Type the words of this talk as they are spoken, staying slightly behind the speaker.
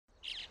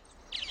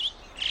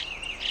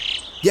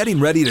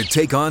Getting ready to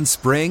take on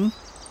spring?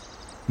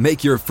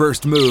 Make your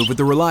first move with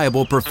the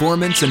reliable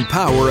performance and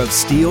power of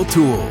Steel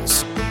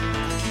tools.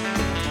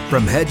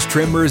 From hedge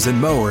trimmers and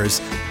mowers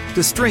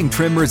to string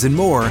trimmers and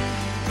more,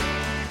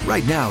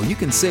 right now you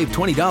can save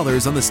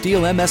 $20 on the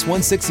Steel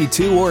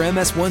MS-162 or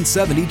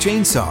MS-170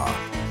 chainsaw.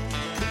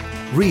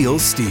 Real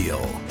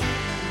Steel.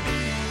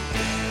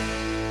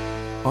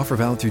 Offer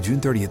valid through June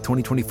 30th,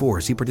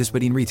 2024. See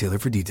participating retailer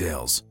for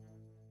details.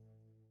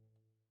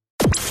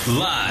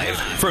 Live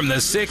from the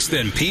 6th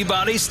and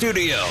Peabody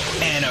Studio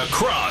and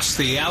across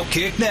the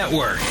Outkick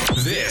Network,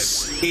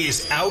 this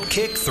is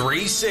Outkick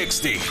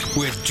 360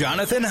 with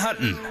Jonathan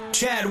Hutton,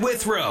 Chad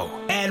Withrow,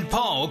 and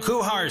Paul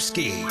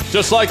Kuharsky.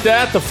 Just like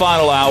that, the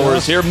final hour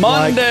is here.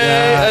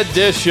 Monday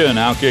edition,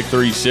 Outkick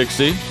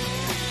 360.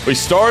 We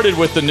started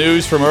with the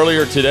news from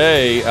earlier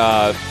today,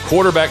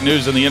 quarterback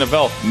news in the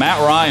NFL. Matt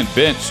Ryan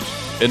benched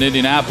in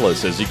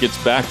Indianapolis as he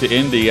gets back to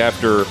Indy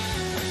after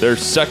their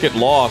second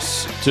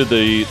loss to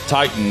the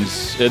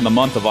Titans in the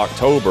month of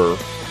October.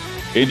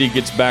 Indy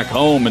gets back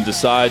home and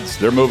decides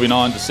they're moving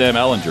on to Sam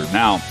Ehlinger.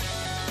 Now,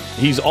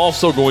 he's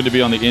also going to be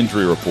on the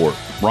injury report.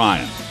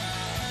 Ryan,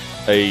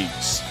 a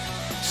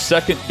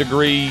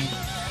second-degree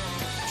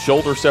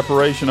shoulder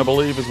separation, I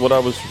believe, is what I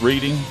was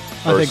reading.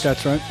 I think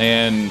that's right.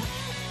 And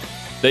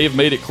they have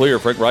made it clear,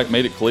 Frank Reich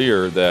made it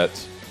clear that,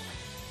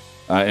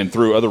 and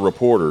through other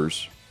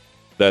reporters,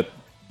 that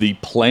the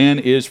plan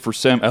is for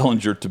Sam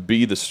Ehlinger to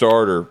be the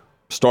starter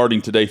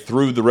starting today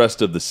through the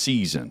rest of the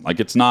season. Like,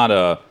 it's not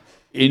a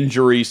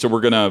injury, so we're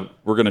gonna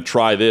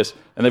try this.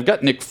 And they've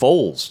got Nick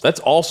Foles.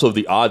 That's also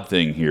the odd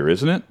thing here,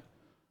 isn't it?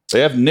 They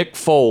have Nick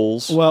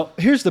Foles. Well,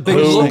 here's the big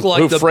Who thing. look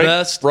like the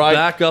best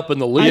backup in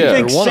the league. I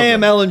think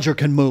Sam Ehlinger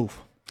can move.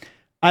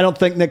 I don't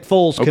think Nick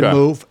Foles can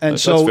move. And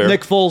so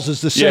Nick Foles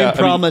is the same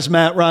problem as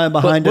Matt Ryan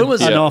behind an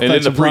offensive line. And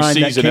in the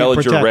preseason,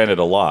 Ehlinger ran it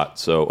a lot.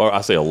 So, or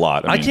I say a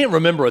lot. I can't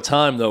remember a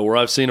time, though, where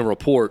I've seen a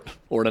report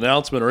or an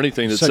announcement or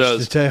anything that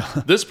says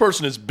this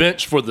person is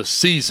benched for the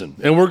season,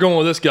 and we're going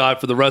with this guy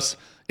for the rest.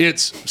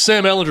 It's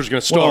Sam Ehlinger's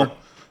going to start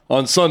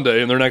on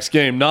Sunday in their next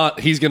game,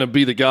 not he's going to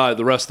be the guy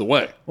the rest of the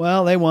way.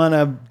 Well, they want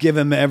to give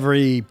him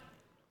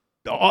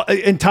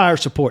entire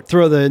support,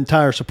 throw the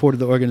entire support of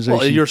the organization.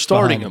 Well, you're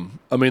starting him.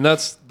 I mean,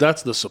 that's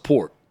the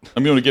support.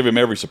 I'm going to give him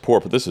every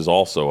support, but this is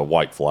also a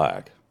white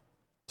flag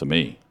to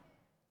me.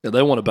 Yeah,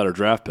 they want a better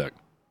draft pick.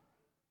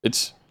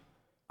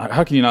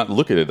 How can you not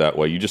look at it that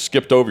way? You just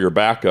skipped over your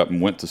backup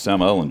and went to Sam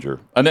Ehlinger.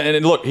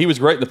 And look, he was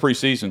great in the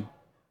preseason,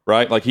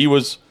 right? Like he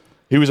was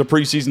a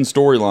preseason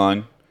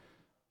storyline,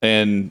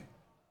 and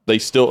they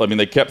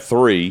kept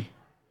 3,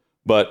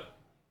 but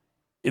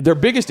their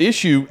biggest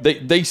issue,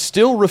 they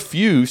still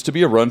refuse to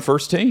be a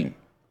run-first team.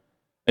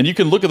 And you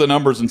can look at the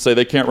numbers and say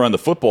they can't run the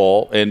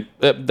football, and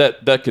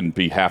that can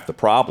be half the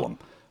problem.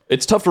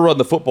 It's tough to run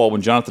the football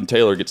when Jonathan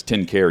Taylor gets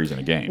 10 carries in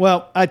a game.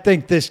 Well, I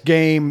think this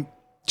game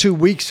 2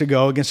 weeks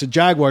ago against the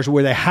Jaguars,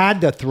 where they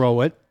had to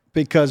throw it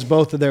because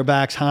both of their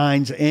backs,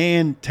 Hines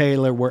and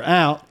Taylor, were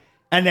out,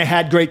 and they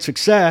had great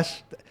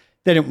success.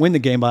 They didn't win the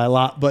game by a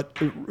lot, but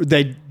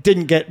they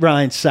didn't get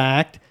Ryan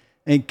sacked.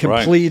 And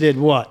completed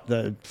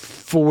the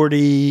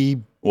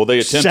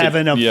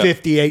 47 of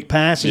 58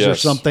 passes or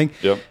something.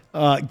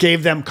 Yep.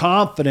 Gave them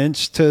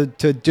confidence to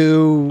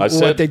do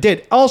what they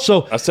did.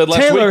 Also,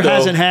 Taylor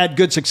hasn't had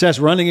good success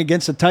running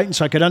against the Titans,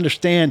 so I could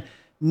understand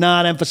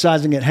not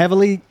emphasizing it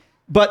heavily.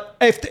 But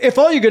if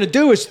all you're going to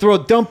do is throw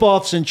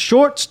dump-offs and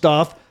short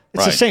stuff,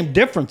 it's the same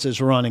difference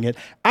as running it.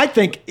 I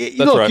think,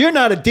 you're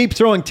not a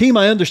deep-throwing team.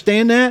 I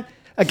understand that.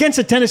 Against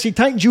the Tennessee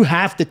Titans, you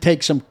have to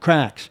take some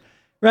cracks.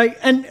 Right?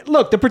 And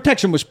look, the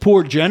protection was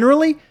poor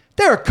generally.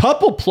 There are a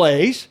couple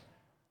plays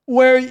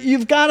where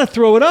you've got to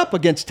throw it up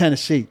against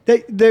Tennessee.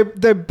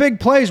 Their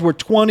big plays were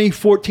 20,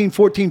 14,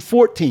 14,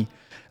 14.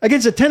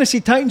 Against the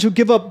Tennessee Titans, who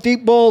give up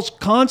deep balls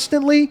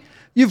constantly,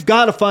 you've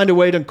got to find a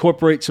way to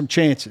incorporate some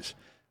chances.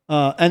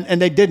 And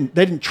they didn't.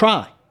 They didn't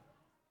try,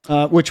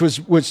 which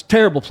was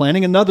terrible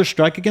planning. Another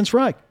strike against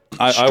Reich.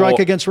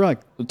 Against Reich.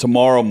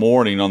 Tomorrow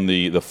morning on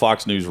the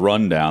Fox News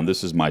Rundown,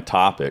 this is my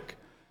topic.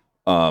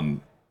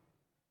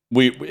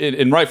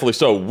 And rightfully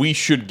so, we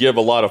should give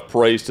a lot of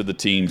praise to the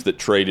teams that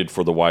traded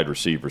for the wide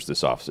receivers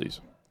this offseason.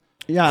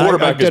 Yeah,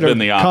 Quarterback has been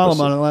the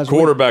opposite. On it last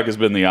Quarterback has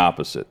been the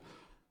opposite.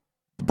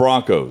 The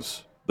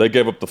Broncos, they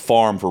gave up the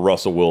farm for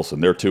Russell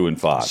Wilson. They're 2-5.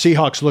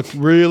 Seahawks looked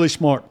really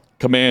smart.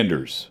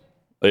 Commanders,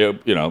 I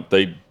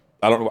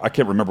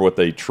can't remember what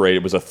they traded.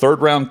 It was a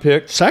third-round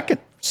pick.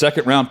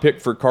 Second-round pick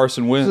for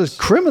Carson Wentz. This is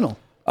criminal.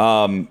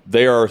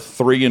 They are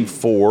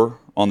 3-4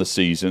 on the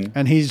season.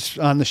 And he's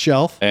on the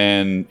shelf.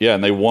 And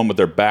they won with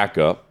their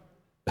backup.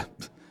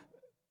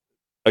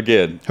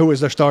 Again. Who was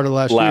their starter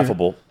last year?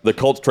 Laughable. The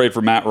Colts trade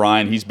for Matt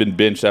Ryan. He's been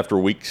benched after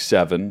week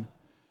 7.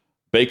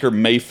 Baker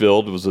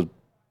Mayfield was a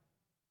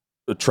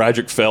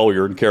tragic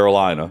failure in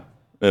Carolina.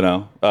 It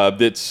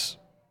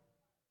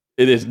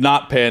has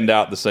not panned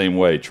out the same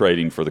way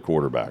trading for the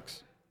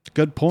quarterbacks.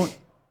 Good point.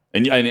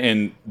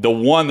 And the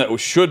one that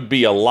should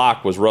be a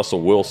lock was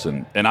Russell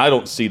Wilson, and I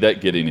don't see that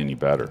getting any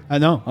better. I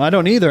know. I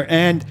don't either.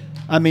 And,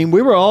 I mean,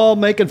 we were all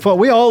making fun.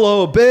 We all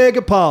owe a big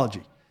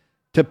apology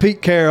to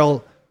Pete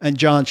Carroll and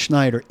John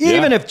Schneider.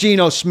 Even if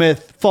Geno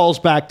Smith falls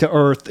back to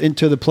earth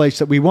into the place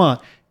that we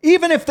want.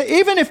 Even if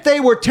they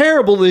were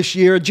terrible this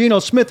year, Geno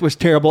Smith was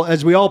terrible,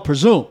 as we all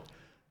presume.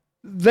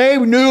 They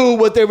knew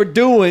what they were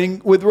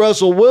doing with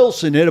Russell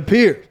Wilson, it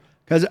appears.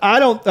 Because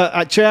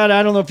Chad,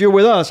 I don't know if you're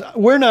with us.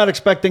 We're not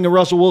expecting a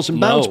Russell Wilson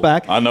bounce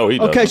back. I know he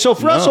doesn't. Okay, so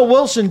if Russell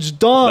Wilson's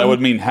done, that would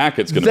mean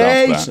Hackett's going to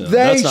bounce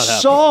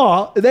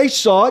back. They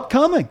saw it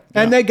coming,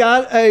 and they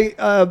got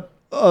a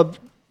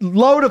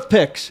load of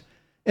picks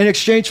in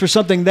exchange for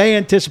something they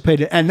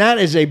anticipated, and that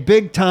is a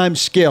big time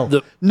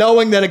skill.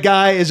 Knowing that a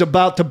guy is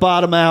about to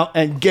bottom out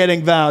and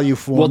getting value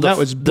for him, that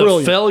was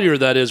brilliant. The failure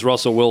that is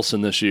Russell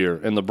Wilson this year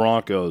and the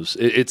Broncos,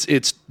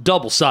 it's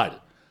double sided.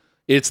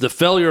 It's the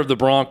failure of the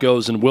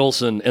Broncos and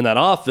Wilson in that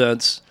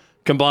offense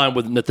combined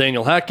with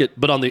Nathaniel Hackett.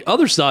 But on the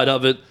other side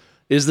of it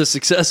is the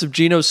success of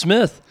Geno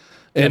Smith.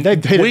 And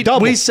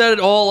we said it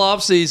all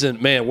offseason,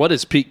 man, what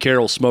is Pete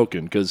Carroll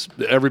smoking? Because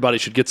everybody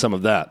should get some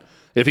of that.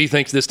 If he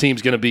thinks this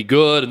team's going to be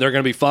good and they're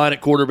going to be fine at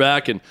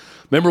quarterback. And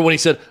remember when he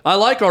said, I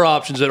like our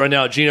options right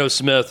now, Geno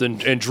Smith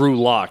and Drew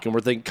Lock. And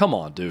we're thinking, come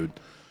on, dude.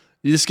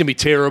 This is going to be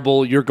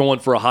terrible. You're going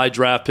for a high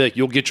draft pick.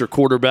 You'll get your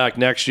quarterback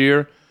next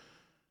year.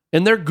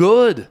 And they're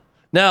good.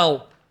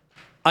 Now,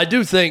 I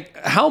do think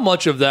how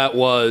much of that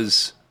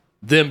was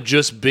them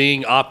just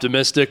being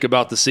optimistic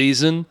about the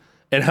season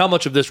and how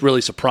much of this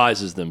really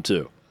surprises them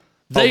too?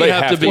 They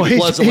have to be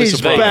pleasantly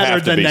surprised.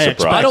 Better than they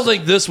expected. I don't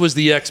think this was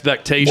the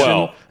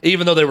expectation,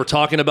 even though they were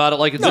talking about it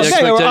like it's the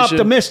expectation. They were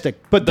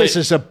optimistic, but this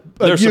is a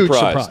huge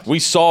surprise. We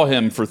saw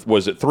him for,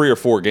 was it 3 or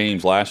 4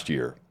 games last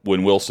year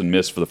when Wilson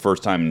missed for the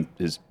first time in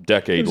his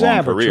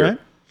decade-long career. Right?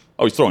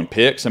 Oh, he's throwing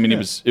picks. I mean,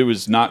 it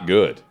was not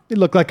good. He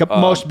looked like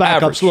most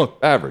backups look.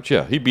 Average,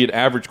 yeah. He'd be an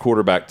average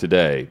quarterback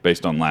today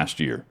based on last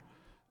year.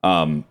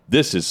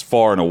 This is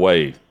far and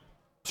away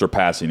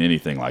surpassing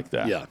anything like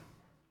that. Yeah.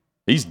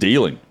 He's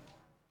dealing.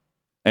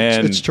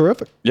 And it's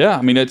terrific. Yeah,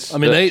 I mean,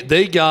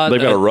 they've got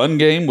a run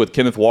game with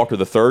Kenneth Walker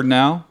III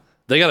now.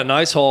 They got a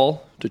nice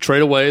haul to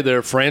trade away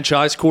their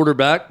franchise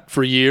quarterback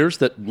for years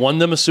that won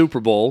them a Super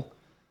Bowl,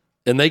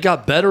 and they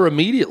got better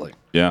immediately.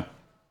 Yeah.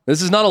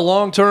 This is not a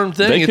long-term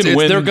thing.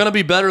 They're going to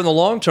be better in the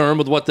long term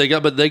with what they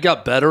got, but they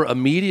got better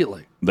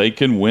immediately. They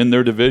can win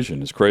their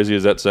division, as crazy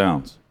as that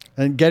sounds.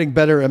 And getting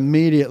better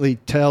immediately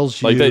tells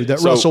you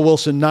that Russell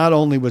Wilson not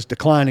only was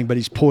declining, but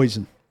he's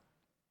poison.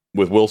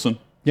 With Wilson?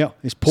 Yeah,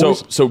 he's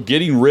poison. So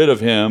getting rid of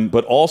him,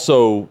 but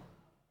also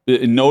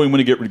knowing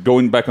when to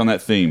going back on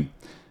that theme.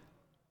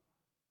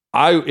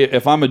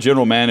 If I'm a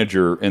general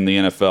manager in the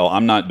NFL,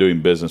 I'm not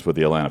doing business with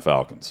the Atlanta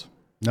Falcons.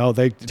 No,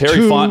 Terry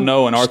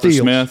Fontenot and Arthur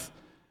Smith.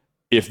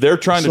 If they're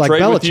trying to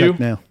trade with you,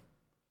 now.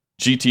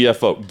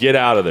 GTFO, get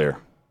out of there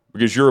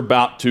because you're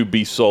about to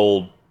be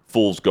sold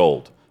fool's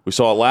gold. We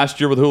saw it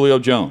last year with Julio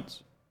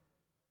Jones,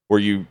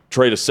 where you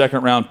trade a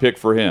second-round pick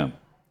for him.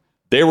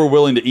 They were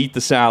willing to eat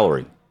the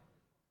salary.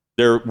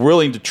 They're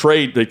willing to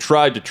trade. They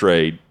tried to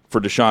trade for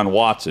Deshaun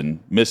Watson,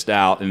 missed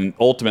out, and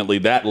ultimately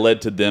that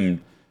led to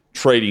them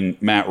trading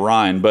Matt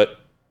Ryan. But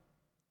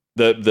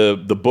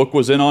the book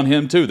was in on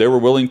him too. They were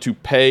willing to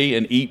pay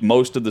and eat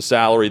most of the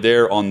salary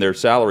there on their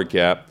salary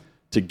cap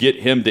to get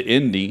him to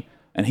Indy,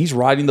 and he's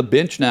riding the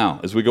bench now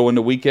as we go into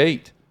Week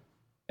 8.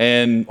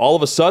 And all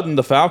of a sudden,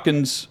 the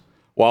Falcons,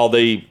 while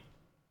they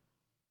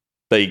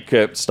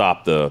can't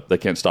stop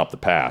the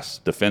pass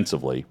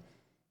defensively,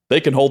 they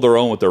can hold their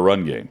own with their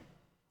run game,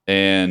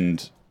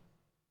 and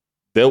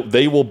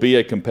they will be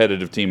a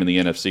competitive team in the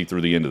NFC through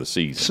the end of the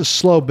season. It's a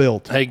slow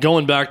build. Hey,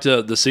 going back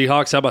to the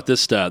Seahawks, how about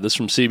this stat? This is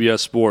from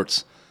CBS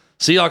Sports.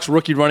 Seahawks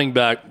rookie running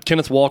back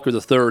Kenneth Walker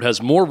III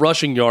has more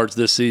rushing yards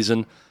this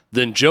season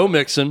than Joe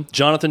Mixon,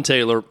 Jonathan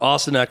Taylor,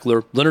 Austin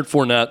Eckler, Leonard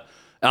Fournette,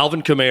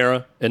 Alvin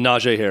Kamara, and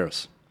Najee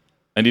Harris.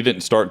 And he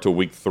didn't start until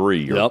week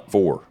 3 or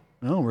 4.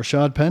 No,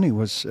 Rashad Penny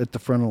was at the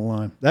front of the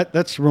line.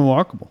 That's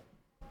remarkable.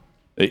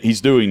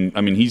 He's doing.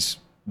 I mean,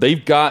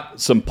 they've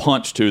got some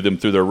punch to them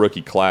through their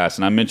rookie class.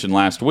 And I mentioned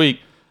last week,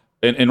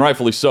 and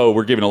rightfully so,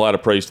 we're giving a lot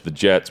of praise to the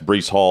Jets.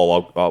 Breece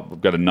Hall, I've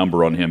got a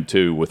number on him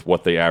too with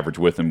what they average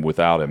with him,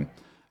 without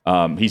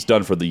him. He's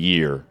done for the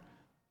year.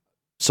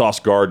 Sauce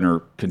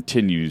Gardner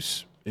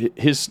continues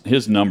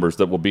his numbers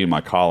that will be in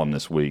my column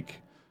this week,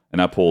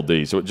 and I pulled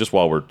these. So just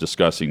while we're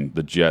discussing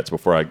the Jets,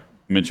 before I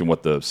mention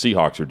what the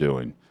Seahawks are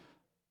doing,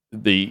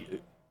 the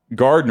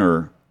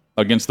Gardner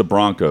against the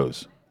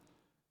Broncos,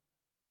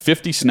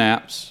 50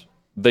 snaps.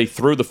 They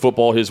threw the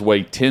football his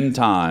way 10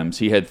 times.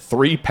 He had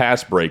 3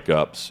 pass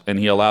breakups, and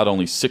he allowed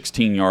only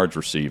 16 yards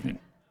receiving.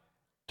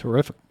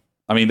 Terrific.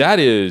 I mean,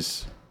 that's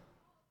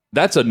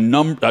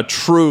a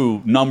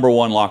true number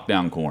 1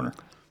 lockdown corner.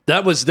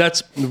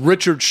 That's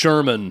Richard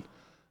Sherman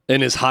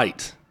in his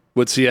height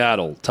with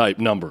Seattle type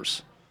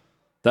numbers.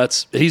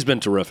 He's been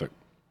terrific.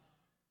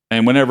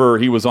 And whenever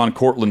he was on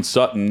Cortland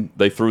Sutton,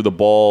 they threw the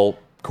ball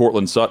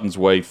Cortland Sutton's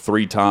way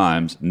 3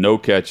 times, no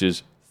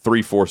catches,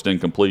 3 forced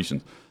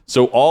incompletions.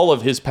 So all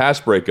of his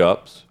pass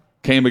breakups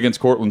came against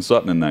Cortland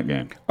Sutton in that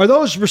game. Are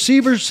those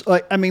receivers,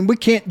 we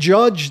can't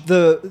judge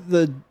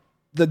the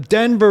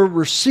Denver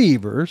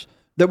receivers,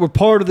 that were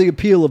part of the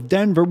appeal of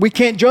Denver. We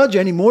can't judge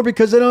anymore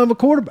because they don't have a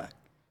quarterback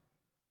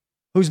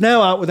who's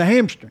now out with a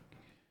hamstring.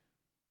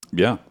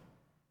 Yeah.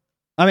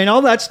 I mean,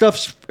 all that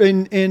stuff's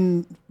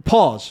in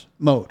pause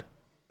mode,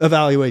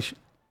 evaluation.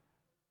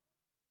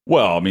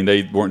 Well, I mean,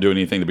 they weren't doing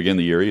anything to begin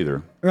the year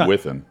either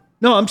with him.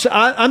 No,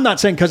 I'm not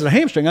saying because of the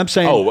hamstring. I'm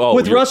saying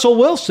with Russell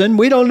Wilson,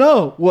 we don't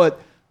know what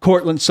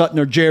Cortland Sutton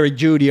or Jerry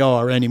Jeudy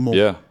are anymore.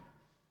 Yeah.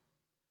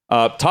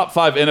 Top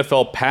 5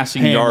 NFL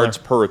passing yards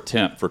per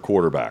attempt for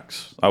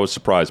quarterbacks. I was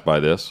surprised by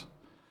this.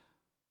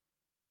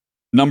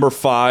 Number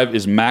 5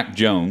 is Mac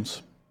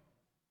Jones.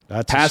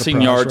 That's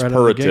passing yards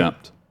per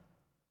attempt.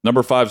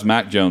 Number 5 is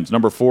Mac Jones.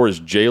 Number 4 is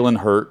Jalen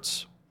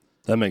Hurts.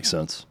 That makes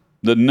sense.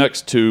 The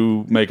next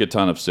 2 make a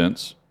ton of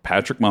sense.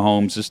 Patrick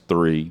Mahomes is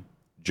 3.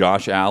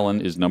 Josh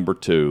Allen is number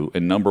 2.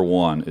 And number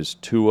 1 is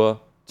Tua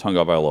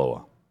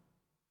Tagovailoa.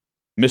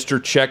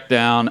 Mr. Check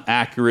down,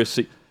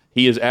 accuracy.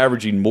 He is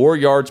averaging more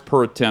yards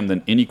per attempt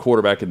than any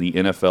quarterback in the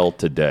NFL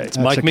today. It's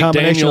Mike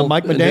McDaniel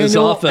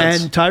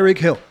and Tyreek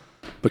Hill.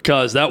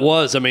 Because that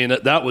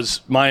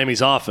was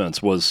Miami's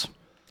offense was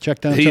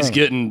check down. He's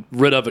getting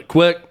rid of it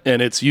quick,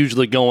 and it's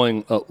usually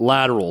going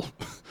lateral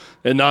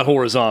and not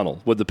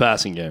horizontal with the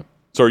passing game.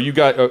 So, are you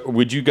guys?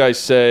 Would you guys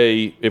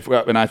say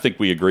and I think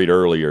we agreed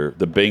earlier,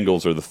 the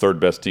Bengals are the 3rd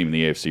best team in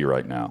the AFC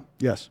right now?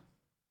 Yes.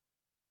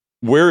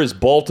 Where is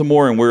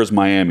Baltimore and where is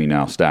Miami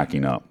now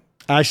stacking up?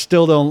 I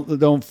still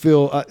don't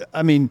feel.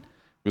 I mean,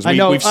 I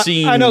know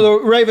the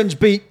Ravens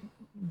beat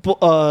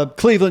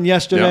Cleveland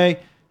yesterday,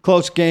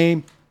 close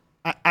game.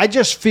 I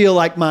just feel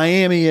like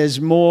Miami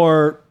is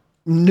more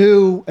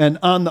new and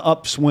on the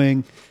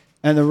upswing,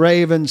 and the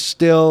Ravens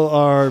still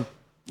are.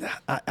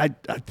 I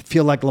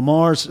feel like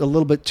Lamar's a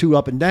little bit too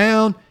up and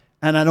down,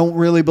 and I don't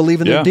really believe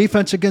in their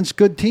defense against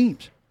good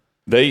teams.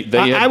 They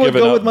have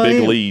given up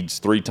big leads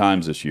 3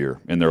 times this year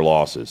in their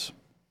losses.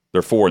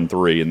 They're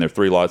 4-3, and their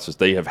 3 losses,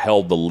 they have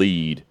held the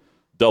lead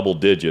double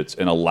digits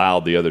and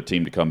allowed the other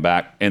team to come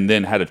back and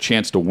then had a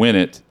chance to win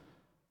it,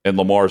 and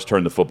Lamar's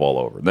turned the football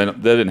over.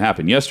 That didn't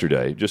happen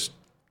yesterday, just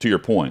to your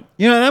point.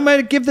 I might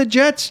have given the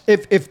Jets,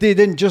 if they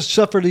didn't just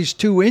suffer these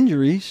 2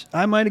 injuries,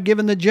 I might have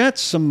given the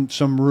Jets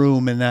some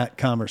room in that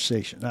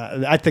conversation.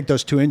 I think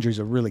those 2 injuries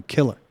are really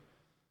killer.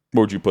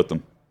 Where would you put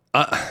them?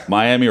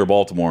 Miami or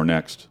Baltimore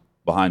next,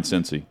 behind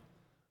Cincy?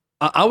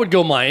 I would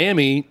go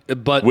Miami,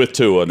 but with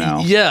Tua now.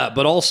 Yeah,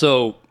 but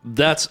also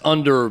that's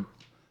under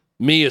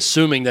me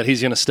assuming that he's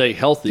going to stay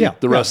healthy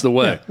the rest of the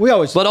way.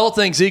 Yeah. But all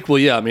things equal,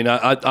 I mean,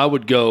 I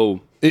would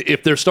go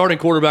if they're starting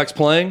quarterbacks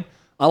playing.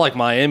 I like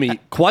Miami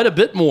quite a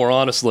bit more,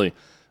 honestly,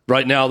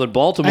 right now than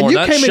Baltimore. And you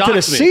came into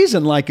the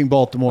season liking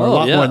Baltimore a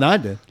lot more than I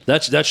did.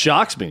 That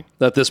shocks me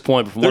at this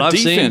point. From what I've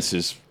seen, their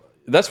defense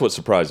that's what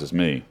surprises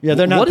me. Yeah,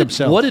 they're not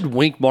themselves. What did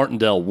Wink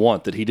Martindale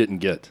want that he didn't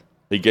get?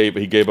 He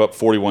gave up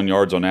 41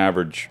 yards on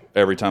average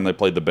every time they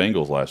played the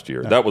Bengals last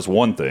year. That was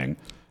one thing.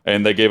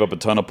 And they gave up a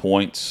ton of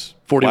points.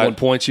 41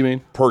 points, you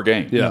mean? Per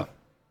game. Yeah.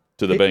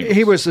 To the Bengals.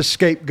 He was the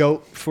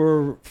scapegoat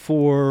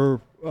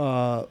for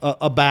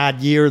a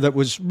bad year that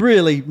was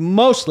really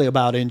mostly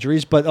about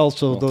injuries, but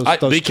also those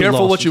be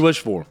careful what you wish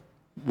for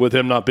with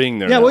him not being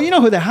there. Yeah, now. well, you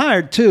know who they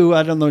hired, too?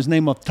 I don't know his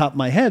name off the top of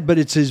my head, but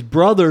it's his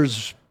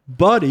brother's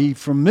buddy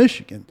from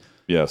Michigan.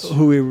 Yes.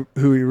 Who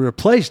he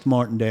replaced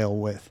Martindale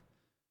with.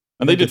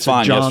 And they did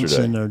fine Johnson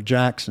yesterday. Or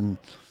Jackson.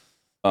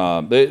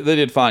 They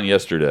did fine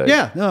yesterday.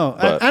 Yeah, no,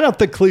 I don't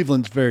think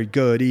Cleveland's very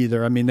good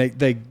either. I mean,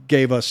 they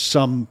gave us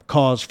some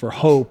cause for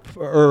hope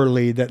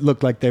early that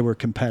looked like they were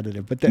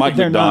competitive. But Mike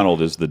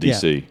McDonald is the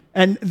DC. Yeah.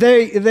 And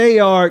they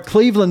are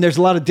Cleveland. There's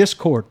a lot of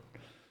discord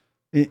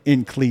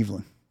in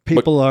Cleveland.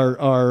 People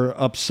are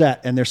upset,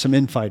 and there's some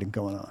infighting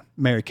going on.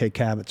 Mary Kay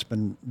Cabot's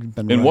been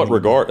in what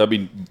regard? I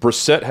mean,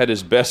 Brissett had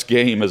his best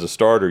game as a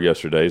starter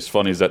yesterday. As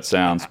funny as that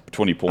sounds,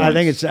 20 points. I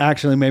think it's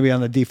actually maybe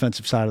on the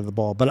defensive side of the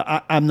ball,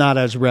 but I'm not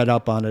as read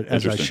up on it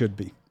as I should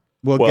be.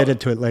 We'll get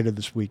into it later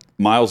this week.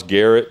 Myles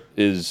Garrett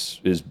is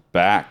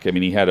back. I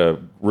mean, he had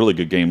a really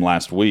good game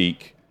last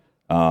week.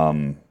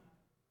 They're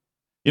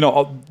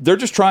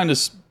just trying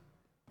to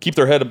keep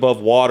their head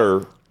above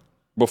water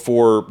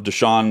before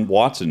Deshaun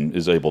Watson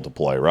is able to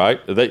play, right?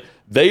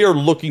 They are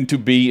looking to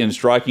be in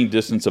striking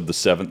distance of the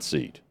 7th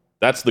seed.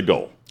 That's the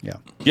goal. Yeah.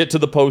 Get to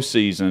the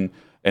postseason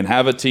and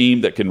have a team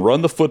that can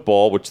run the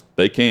football, which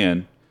they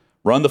can,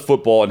 run the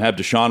football and have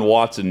Deshaun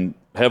Watson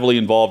heavily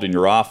involved in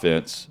your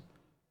offense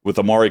with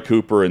Amari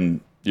Cooper and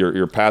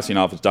your passing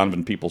offense,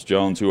 Donovan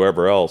Peoples-Jones,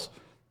 whoever else,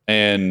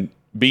 and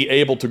be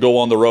able to go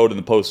on the road in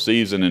the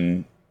postseason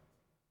and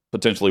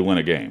potentially win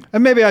a game.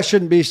 And maybe I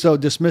shouldn't be so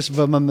dismissive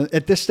of them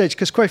at this stage,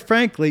 because quite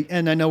frankly,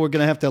 and I know we're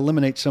going to have to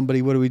eliminate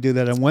somebody. What do we do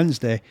that on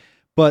Wednesday?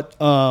 But,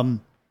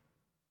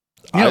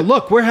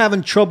 look, we're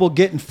having trouble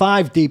getting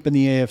 5 deep in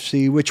the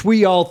AFC, which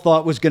we all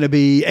thought was going to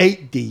be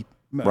 8 deep,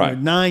 or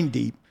 9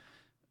 deep.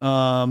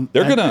 They're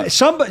going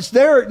to.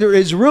 There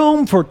is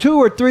room for 2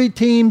 or 3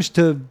 teams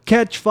to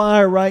catch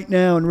fire right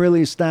now and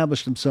really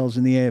establish themselves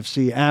in the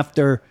AFC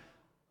after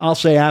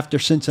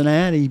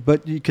Cincinnati,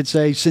 but you could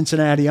say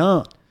Cincinnati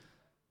on.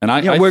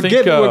 And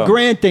we're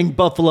granting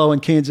Buffalo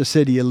and Kansas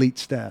City elite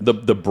status.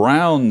 The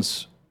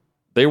Browns,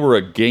 they were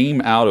a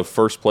game out of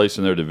first place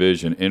in their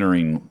division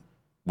entering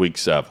Week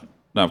 7.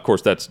 Now, of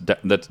course, that's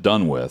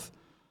done with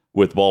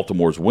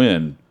Baltimore's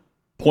win.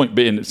 Point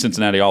being,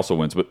 Cincinnati also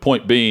wins. But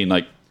point being,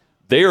 like,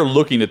 they are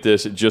looking at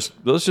this.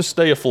 Let's just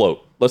stay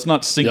afloat. Let's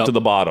not sink to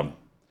the bottom.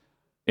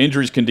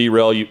 Injuries can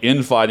derail you.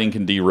 Infighting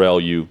can derail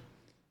you.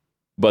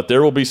 But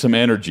there will be some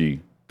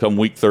energy come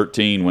Week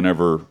 13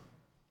 whenever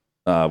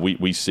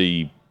we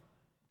see,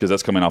 because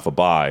that's coming off a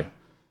bye,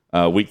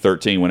 Week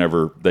 13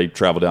 whenever they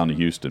travel down to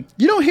Houston.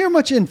 You don't hear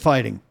much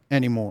infighting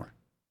anymore.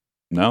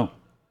 No.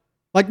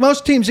 Like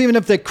most teams, even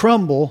if they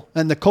crumble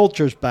and the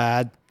culture's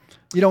bad,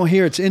 you don't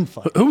hear it's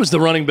infighting. Who was the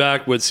running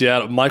back with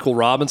Seattle? Michael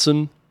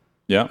Robinson?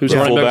 Yeah. Who's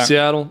running back with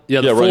Seattle?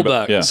 Yeah, the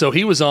fullback. Yeah. So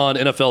he was on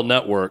NFL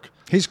Network.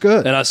 He's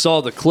good. And I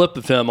saw the clip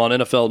of him on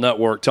NFL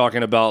Network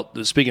talking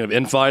about, speaking of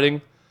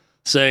infighting,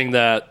 saying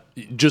that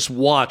just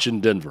watch in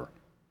Denver.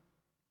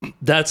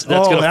 That's going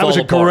to fall apart. That was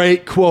a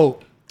great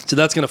quote. So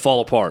that's going to fall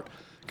apart.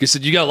 He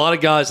said, you got a lot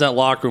of guys in that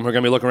locker room who are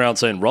going to be looking around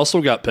saying,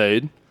 Russell got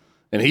paid,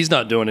 and he's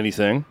not doing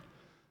anything.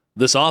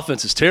 This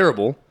offense is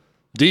terrible.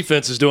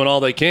 Defense is doing all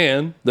they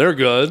can. They're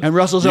good. And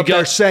Russell's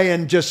there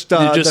saying the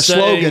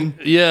slogan.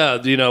 Yeah,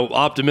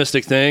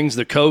 optimistic things.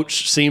 The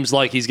coach seems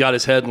like he's got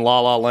his head in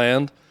la-la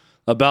land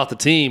about the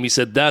team. He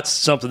said that's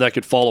something that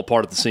could fall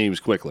apart at the seams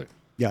quickly.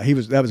 Yeah,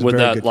 that was a with very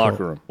that good locker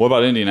quote. room. What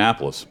about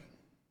Indianapolis?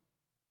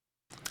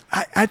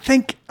 I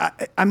think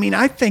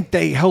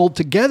they hold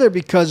together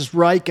because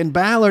Reich and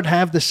Ballard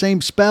have the same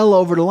spell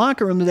over the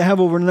locker room that they have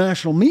over the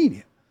national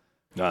media.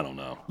 I don't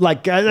know.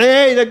 Like,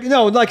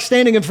 like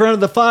standing in front of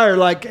the fire,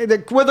 like,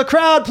 will the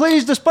crowd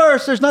please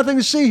disperse? There's nothing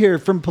to see here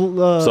from,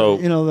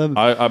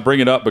 I bring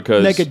it up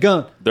because Naked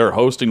Gun. They're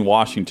hosting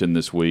Washington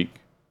this week.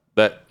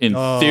 That, in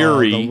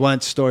theory, the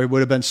Wentz story would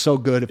have been so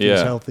good if he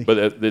was healthy. But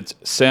it's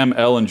Sam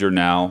Ehlinger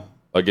now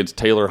against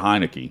Taylor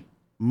Heineke.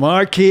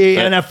 Marquee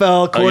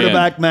NFL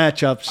quarterback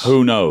matchups.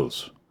 Who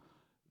knows?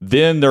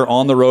 Then they're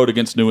on the road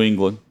against New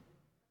England.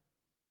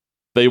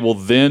 They will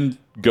then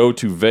go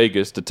to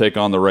Vegas to take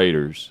on the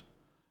Raiders.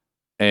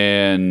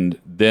 And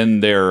then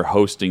they're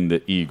hosting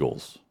the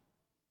Eagles.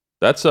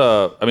 That's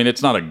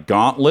it's not a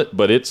gauntlet,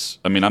 but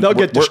they'll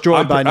get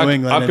destroyed by New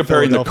England. I'm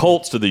comparing the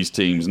Colts to these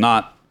teams,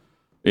 not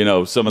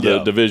some of the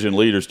division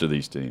leaders to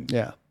these teams.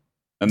 Yeah.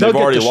 And they've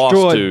already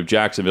lost to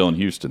Jacksonville and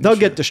Houston. They'll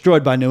get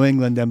destroyed by New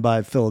England and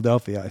by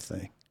Philadelphia, I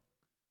think.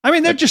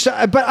 They're just,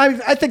 but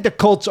I think the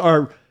Colts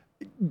are,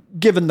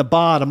 given the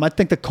bottom, I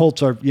think the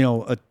Colts are,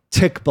 a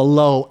tick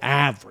below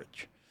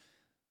average.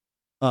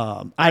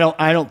 I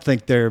don't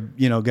think they're,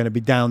 going to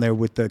be down there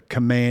with the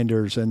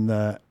Commanders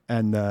or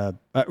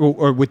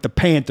with the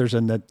Panthers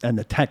and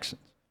the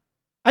Texans.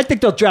 I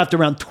think they'll draft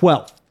around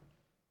 12th.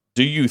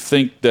 Do you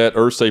think that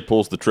Irsay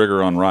pulls the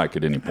trigger on Reich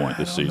at any point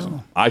this season?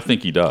 Know. I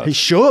think he does. He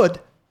should.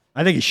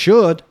 I think he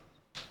should.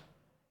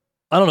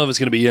 I don't know if it's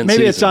going to be in Maybe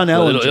season. It's on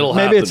Ehlinger. It'll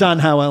Maybe happen. It's on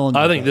how Ehlinger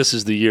I think this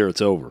is the year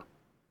it's over.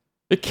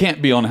 It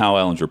can't be on how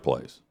Ehlinger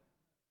plays.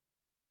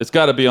 It's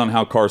got to be on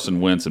how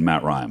Carson Wentz and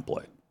Matt Ryan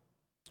play.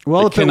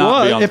 Well, if it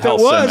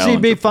was,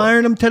 he'd be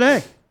firing him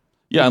today.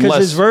 Yeah, because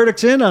his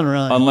verdict's in on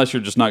Ryan. Unless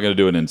you're just not going to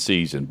do it in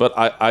season. But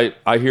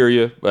I hear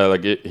you.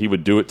 He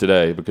would do it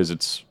today because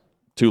it's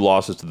 2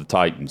 losses to the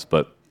Titans.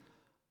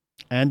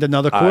 And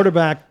another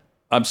quarterback.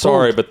 I'm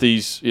sorry, but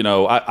these,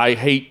 I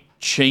hate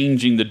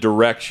changing the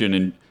direction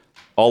and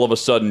all of a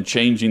sudden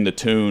changing the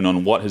tune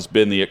on what has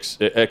been the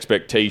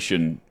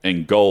expectation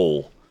and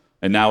goal.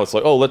 And now it's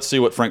like, let's see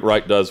what Frank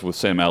Reich does with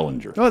Sam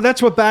Ehlinger. Oh,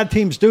 that's what bad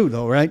teams do,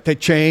 though, right? They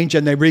change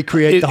and they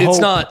recreate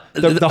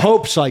the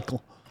hope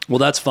cycle. Well,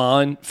 that's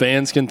fine.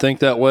 Fans can think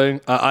that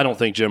way. I don't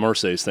think Jim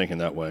Irsay is thinking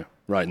that way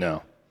right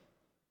now.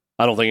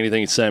 I don't think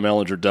anything Sam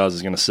Ehlinger does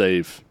is going to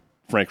save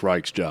Frank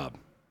Reich's job.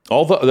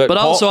 I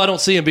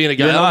don't see him being a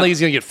guy. I don't think he's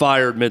going to get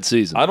fired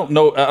midseason. I don't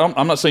know.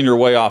 I'm not saying you're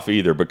way off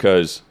either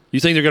because you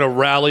think they're going to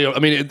rally.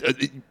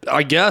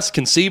 I guess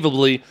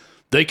conceivably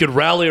they could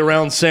rally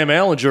around Sam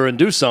Ehlinger and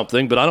do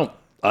something, but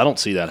I don't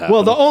see that happening.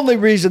 Well, the only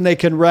reason they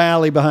can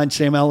rally behind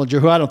Sam Ehlinger,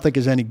 who I don't think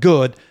is any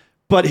good,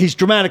 but he's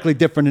dramatically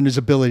different in his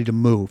ability to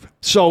move.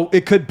 So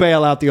it could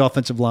bail out the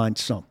offensive line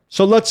some.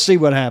 So let's see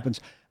what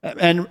happens.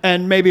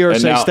 And maybe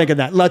Irsay's thinking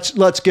that.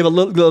 Let's get a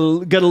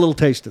little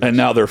taste of this. And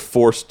now they're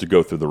forced to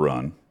go through the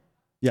run.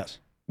 Yes.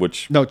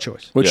 Which no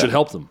choice. Which should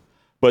help them.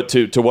 But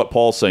to what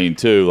Paul's saying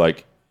too,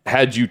 like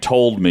had you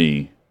told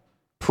me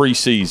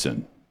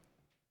preseason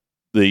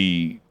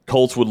the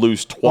Colts would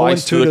lose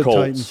twice to the Colts,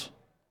 Titans,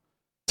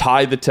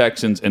 tie the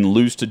Texans, and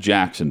lose to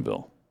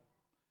Jacksonville,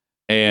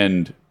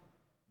 and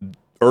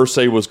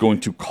Irsay was going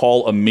to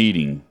call a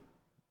meeting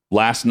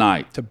last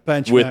night to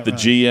bench with Matt the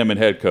Ryan. GM and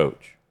head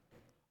coach,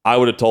 I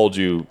would have told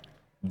you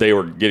they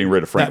were getting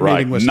rid of Frank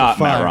Reich, not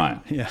Matt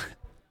Ryan.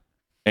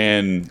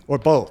 Yeah. Or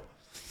both.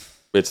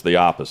 It's the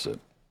opposite.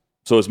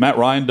 So is Matt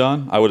Ryan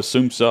done? I would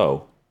assume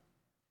so.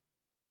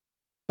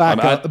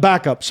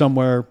 Back up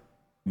somewhere.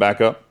 Back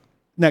up?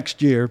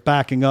 Next year,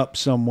 backing up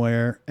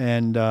somewhere.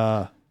 And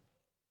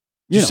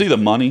You see the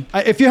money?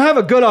 If you have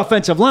a good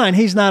offensive line,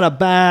 he's not a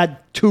bad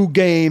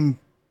 2-game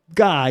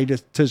guy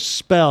to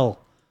spell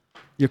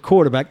your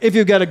quarterback if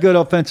you've got a good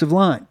offensive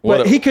line.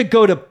 But he could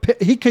go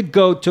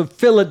to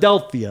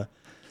Philadelphia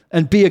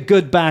and be a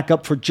good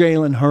backup for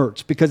Jalen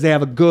Hurts because they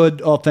have a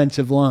good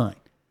offensive line,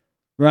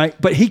 right?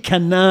 But he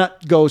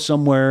cannot go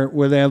somewhere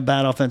where they have a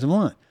bad offensive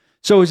line.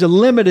 So he's a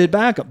limited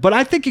backup. But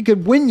I think he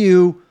could win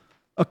you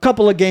a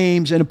couple of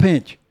games in a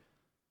pinch.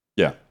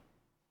 Yeah.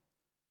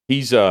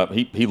 He's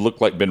he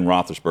looked like Ben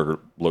Roethlisberger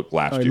looked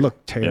last year. He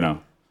looked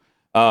terrible.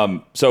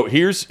 So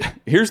here's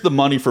the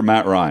money for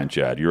Matt Ryan,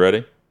 Chad. You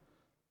ready?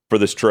 For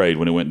this trade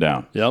when it went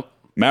down. Yep.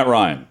 Matt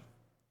Ryan,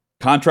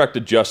 contract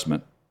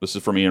adjustment. This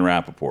is from Ian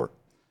Rappaport.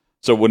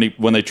 So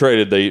when they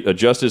traded, they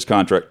adjusted his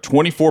contract.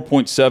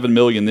 $24.7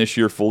 million this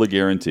year, fully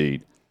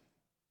guaranteed.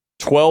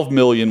 $12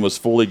 million was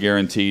fully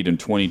guaranteed in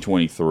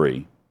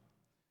 2023,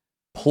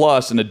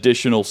 plus an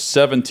additional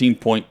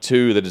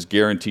 $17.2 that is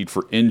guaranteed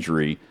for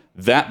injury.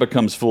 That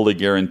becomes fully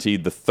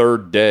guaranteed the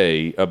third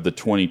day of the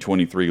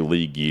 2023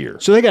 league year.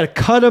 So they got to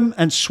cut him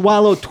and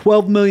swallow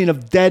 $12 million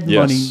of dead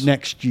money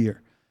next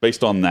year.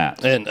 Based on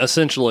that. And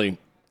essentially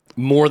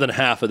more than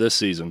half of this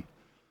season.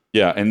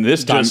 Yeah, and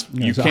this time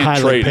you can't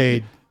trade.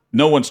 Paid.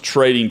 No one's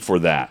trading for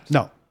that.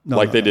 No,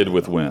 they did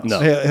with Wentz. No.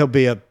 He'll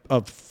be a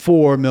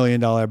 $4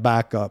 million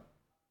backup.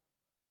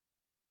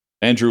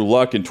 Andrew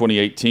Luck in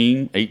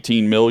 2018,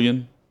 $18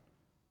 million.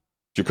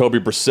 Jacoby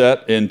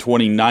Brissett in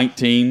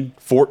 2019,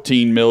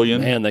 $14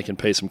 million. Man, they can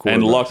pay some quarterbacks.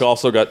 And Luck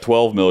also got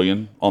 $12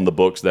 million on the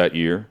books that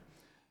year.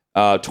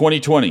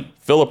 2020,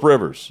 Phillip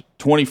Rivers,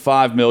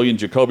 $25 million.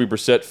 Jacoby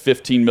Brissett,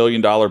 $15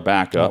 million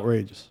backup.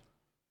 Outrageous.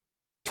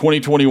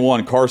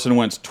 2021, Carson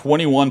Wentz,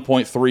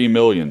 $21.3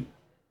 million.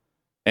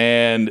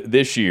 And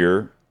this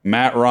year,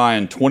 Matt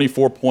Ryan,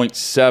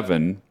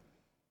 $24.7,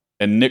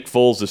 and Nick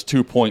Foles is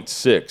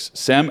 $2.6.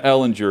 Sam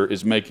Ehlinger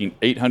is making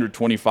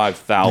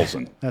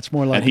 $825,000. That's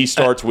more like, and he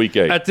starts week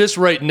 8. At this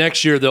rate,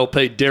 next year they'll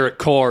pay Derek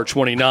Carr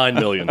 $29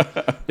 million.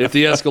 If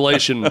the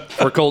escalation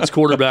for Colts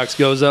quarterbacks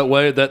goes that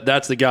way,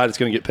 that's the guy that's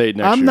going to get paid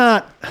next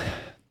year.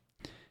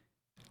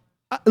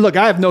 Look,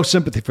 I have no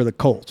sympathy for the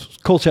Colts.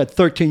 Colts had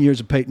 13 years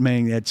of Peyton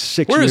Manning. They had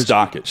 6 Where years. Is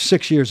Dockage?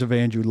 6 years of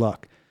Andrew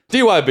Luck.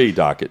 DYB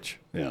Dockage.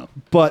 Yeah,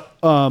 but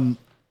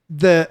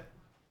the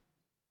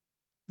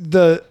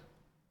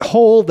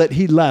hole that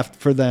he left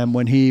for them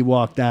when he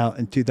walked out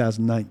in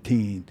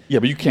 2019. Yeah,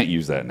 but you can't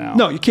use that now.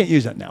 No, you can't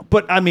use that now.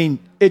 But, I mean,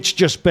 it's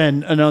just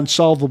been an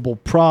unsolvable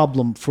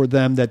problem for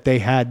them that they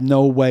had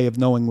no way of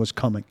knowing was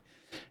coming.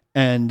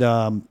 And,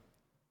 That's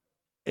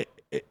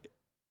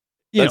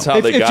how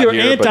they got here. If you're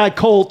here,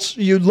 anti-Colts,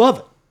 you love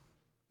it.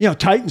 You know,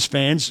 Titans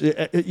fans,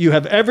 you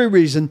have every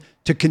reason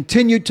to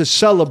continue to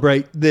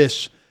celebrate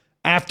this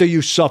after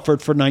you suffered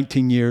for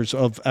 19 years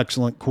of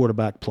excellent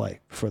quarterback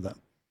play for them.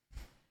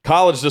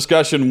 College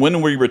discussion.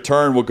 When we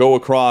return, we'll go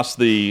across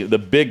the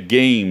big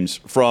games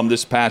from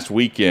this past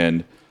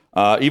weekend,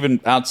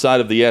 even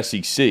outside of the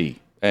SEC,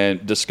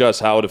 and discuss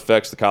how it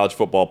affects the college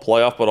football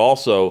playoff, but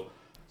also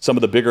some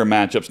of the bigger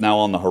matchups now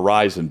on the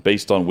horizon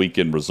based on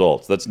weekend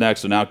results. That's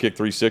next on Outkick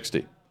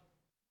 360.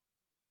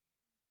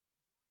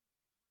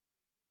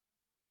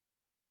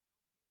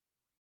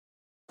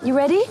 You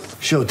ready?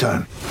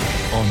 Showtime.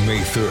 On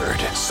May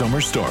 3rd,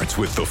 summer starts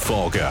with The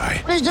Fall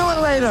Guy. Let's do it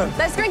later.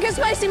 Let's drink a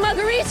spicy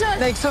margarita.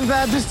 Make some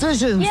bad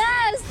decisions.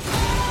 Yes.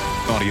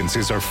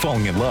 Audiences are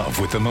falling in love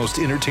with the most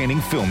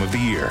entertaining film of the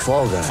year.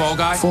 Fall Guy. Fall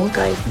Guy? Fall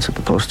Guy. That's what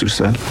the poster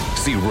said.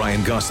 See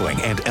Ryan Gosling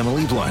and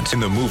Emily Blunt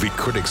in the movie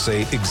critics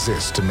say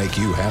exists to make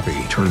you happy.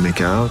 Trying to make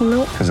it out?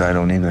 Nope. Because I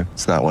don't either.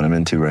 It's not what I'm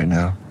into right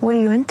now. What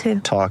are you into?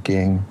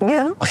 Talking.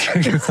 Yeah.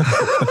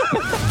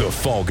 The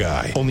Fall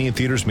Guy. Only in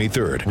theaters May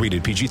 3rd.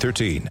 Rated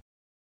PG-13.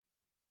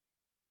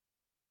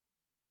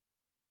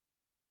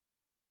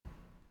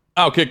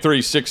 Outkick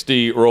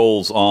 360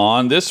 rolls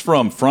on. This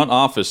from Front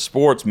Office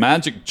Sports.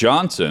 Magic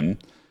Johnson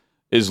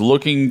is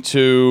looking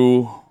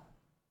to,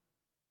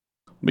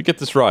 let me get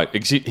this right.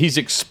 He's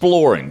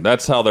exploring,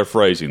 that's how they're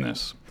phrasing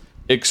this,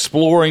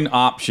 exploring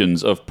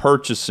options of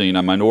purchasing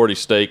a minority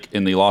stake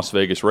in the Las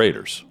Vegas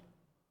Raiders.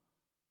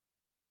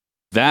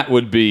 That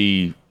would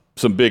be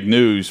some big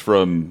news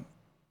from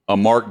a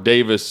Mark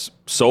Davis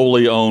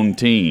solely owned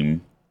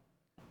team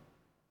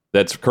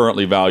that's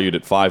currently valued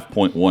at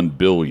 $5.1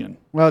 billion.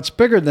 Well, it's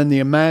bigger than the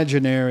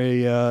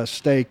imaginary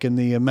stake in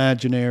the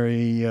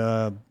imaginary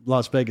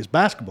Las Vegas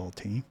basketball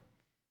team.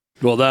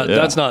 Well,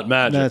 that's not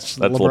Magic. That's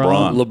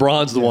LeBron.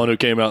 LeBron's the one who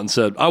came out and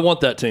said, I want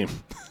that team.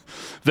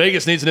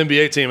 Vegas needs an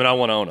NBA team, and I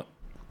want to own it.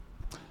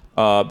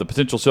 The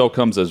potential sale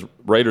comes as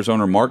Raiders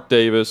owner Mark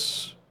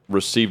Davis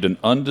received an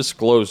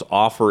undisclosed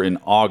offer in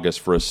August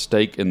for a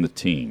stake in the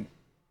team.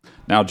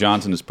 Now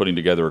Johnson is putting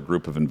together a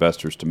group of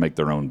investors to make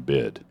their own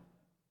bid.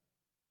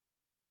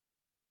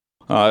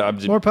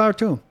 More power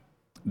to him.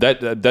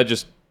 That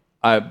just,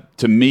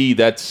 to me,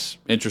 that's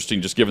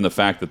interesting, just given the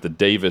fact that the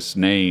Davis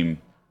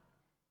name,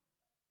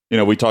 you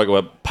know, we talk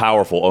about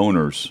powerful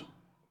owners.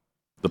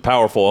 The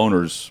powerful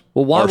owners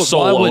are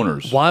sole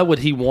owners. Why would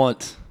he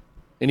want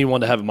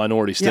anyone to have a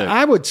minority stake. Yeah,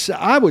 I would say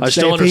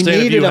if he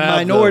needed a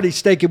minority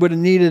stake, he would have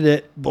needed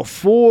it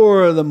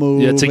before the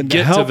move. Yeah, to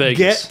get to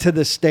Vegas. Get to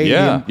the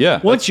stadium.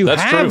 Yeah. Once you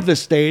have the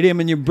stadium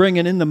and you're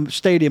bringing in the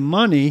stadium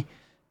money,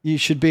 you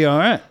should be all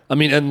right. I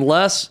mean,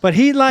 unless Mark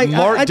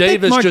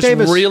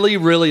Davis really,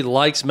 really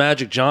likes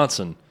Magic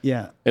Johnson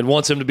and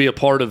wants him to be a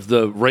part of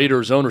the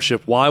Raiders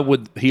ownership, why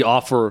would he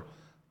offer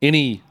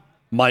any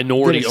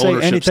minority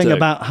ownership stake? Anything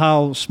about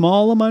how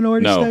small a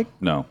minority stake?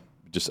 No,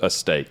 just a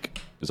stake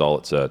is all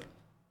it said.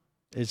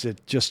 Is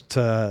it just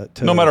to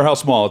no matter how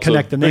small, it's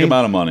connect a the big name?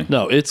 amount of money.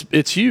 No,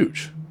 it's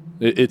huge.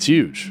 It's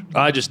huge.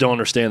 I just don't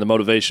understand the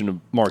motivation of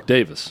Mark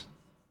Davis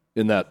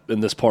in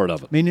this part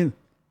of it. Me neither.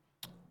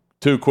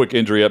 2 quick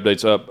injury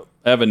updates up.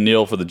 Evan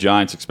Neal for the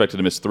Giants expected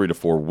to miss 3 to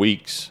 4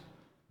 weeks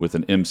with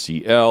an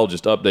MCL.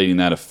 Just updating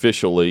that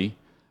officially.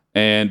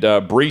 And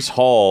Breece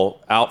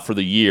Hall out for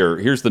the year.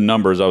 Here's the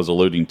numbers I was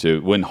alluding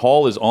to. When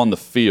Hall is on the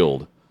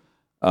field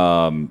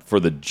for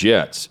the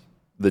Jets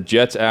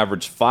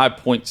average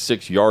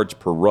 5.6 yards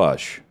per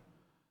rush.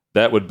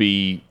 That would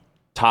be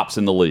tops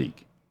in the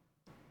league.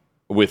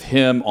 With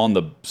him on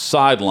the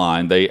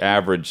sideline, they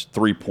average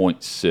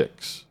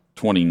 3.6,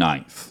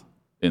 29th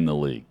in the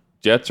league.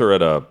 Jets are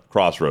at a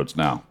crossroads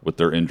now with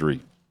their injury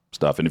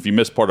stuff. And if you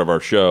missed part of our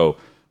show,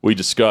 we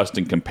discussed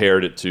and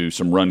compared it to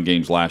some run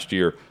games last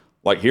year.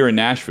 Like here in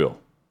Nashville,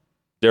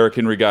 Derrick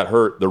Henry got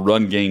hurt. The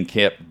run game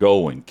kept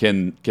going.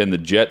 Can the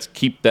Jets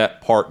keep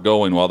that part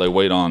going while they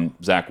wait on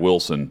Zach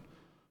Wilson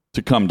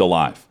to come to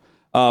life?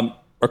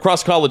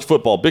 Across college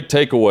football, big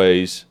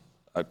takeaways.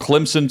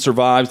 Clemson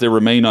survives. They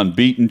remain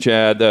unbeaten,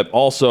 Chad. That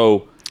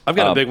also... I've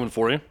got a big one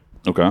for you.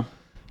 Okay.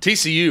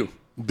 TCU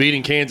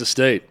beating Kansas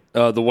State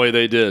the way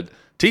they did.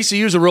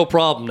 TCU's a real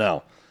problem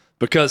now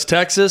because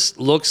Texas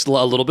looks a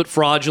little bit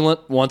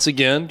fraudulent once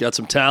again. Got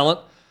some talent,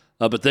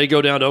 but they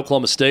go down to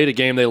Oklahoma State, a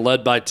game they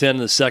led by 10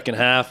 in the second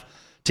half.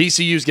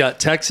 TCU's got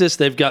Texas.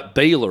 They've got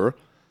Baylor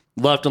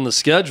left on the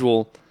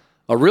schedule.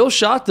 A real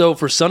shot, though,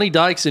 for Sonny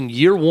Dykes in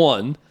year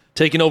one,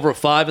 taking over a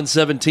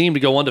 5-7 team to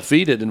go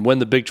undefeated and win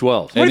the Big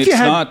 12. And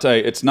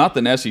it's not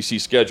the SEC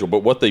schedule, but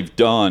what they've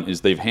done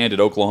is they've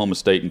handed Oklahoma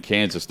State and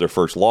Kansas their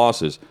first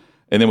losses.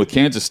 And then with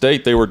Kansas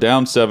State, they were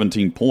down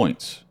 17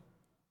 points.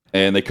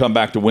 And they come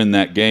back to win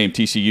that game.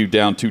 TCU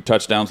down 2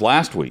 touchdowns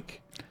last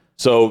week.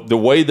 So the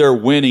way they're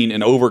winning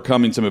and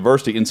overcoming some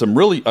adversity in some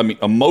really,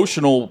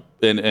 emotional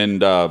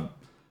and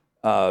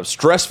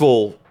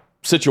stressful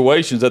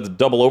situations at the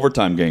double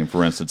overtime game,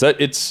 for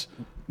instance.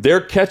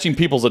 They're catching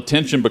people's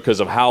attention because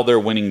of how they're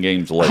winning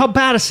games late. How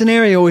bad a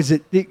scenario is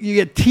it? You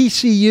get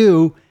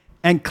TCU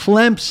and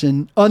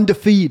Clemson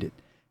undefeated.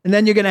 And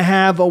then you're going to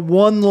have a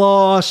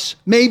 1-loss,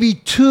 maybe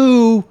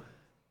 2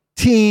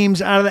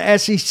 teams out of the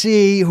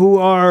SEC who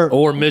are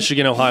or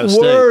Michigan, Ohio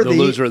State, the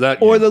loser of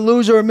that game. Or the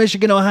loser of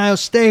Michigan, Ohio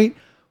State,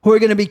 who are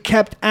going to be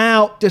kept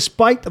out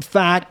despite the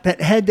fact that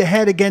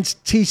head-to-head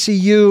against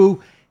TCU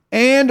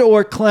and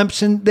or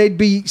Clemson, they'd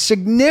be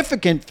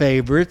significant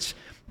favorites.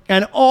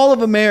 And all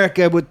of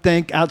America would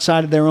think,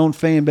 outside of their own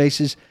fan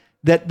bases,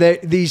 that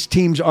these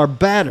teams are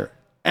better.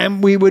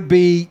 And we would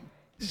be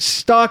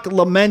stuck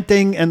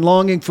lamenting and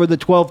longing for the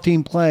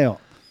 12-team playoff.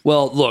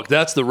 Well, look,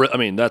 that's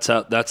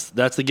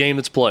the game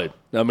that's played.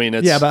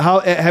 But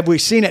how have we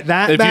seen it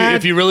that bad?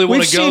 If you really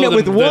want to go, we've seen it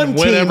with one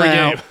team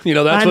out.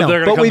 That's what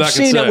they're going to come back and say. But we've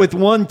seen it with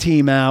one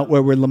team out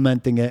where we're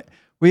lamenting it.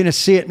 We're going to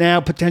see it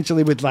now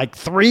potentially with like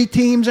 3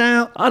 teams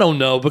out. I don't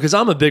know, because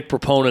I'm a big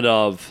proponent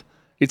of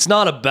it's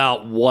not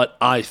about what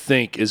I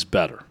think is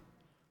better.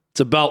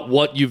 It's about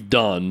what you've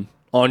done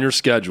on your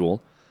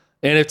schedule.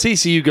 And if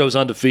TCU goes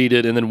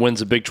undefeated and then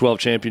wins a Big 12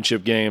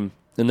 championship game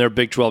and they're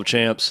Big 12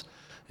 champs,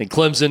 and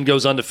Clemson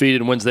goes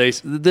undefeated and wins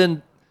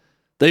then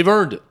they've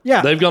earned it.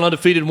 Yeah. They've gone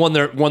undefeated and won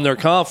their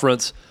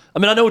conference. I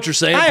know what you're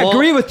saying, I Paul,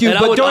 agree with you,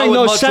 but during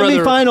those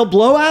semifinal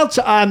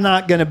blowouts, I'm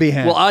not going to be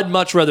happy. Well, I'd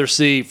much rather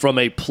see, from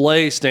a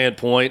play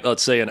standpoint,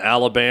 let's say an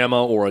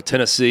Alabama or a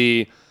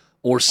Tennessee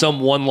or some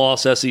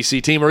 1-loss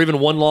SEC team or even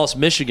 1-loss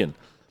Michigan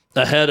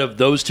ahead of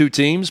those 2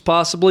 teams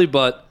possibly,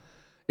 but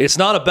it's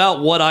not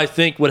about what I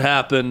think would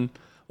happen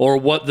or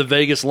what the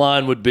Vegas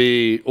line would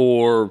be,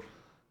 or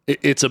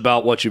it's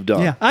about what you've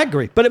done. Yeah, I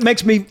agree. But it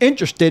makes me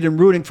interested in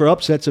rooting for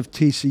upsets of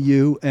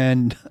TCU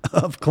and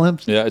of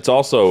Clemson. Yeah, it's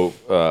also,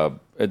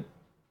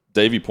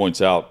 Davey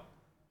points out,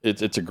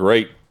 it's a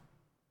great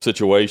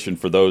situation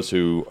for those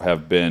who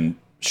have been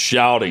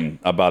shouting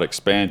about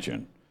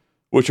expansion,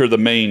 which are the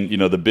main,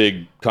 the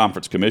big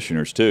conference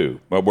commissioners too.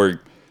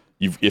 Where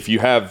if you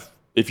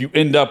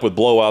end up with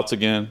blowouts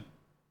again,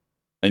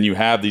 and you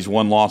have these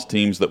 1-loss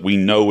teams that we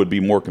know would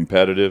be more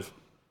competitive,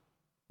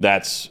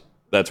 that's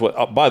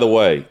what. By the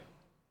way,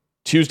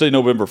 Tuesday,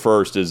 November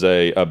 1st is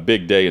a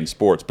big day in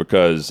sports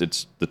because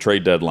it's the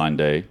trade deadline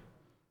day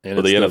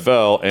for the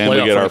NFL, and we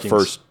get our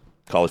first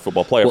college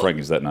football playoff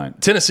rankings that night.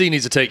 Tennessee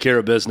needs to take care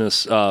of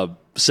business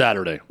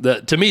Saturday.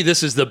 To me,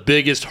 this is the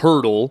biggest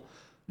hurdle.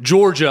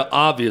 Georgia,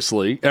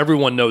 obviously,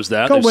 everyone knows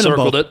that. They've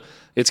circled it.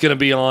 It's going to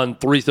be on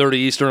 3:30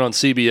 Eastern on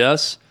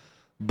CBS.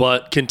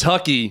 But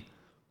Kentucky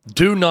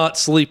Do not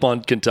sleep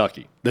on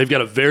Kentucky. They've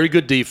got a very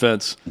good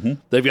defense. Mm-hmm.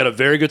 They've got a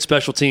very good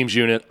special teams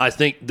unit. I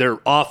think their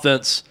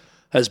offense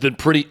has been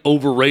pretty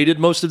overrated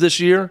most of this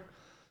year.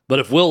 But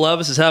if Will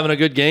Levis is having a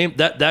good game,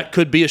 that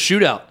could be a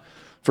shootout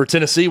for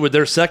Tennessee with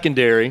their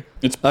secondary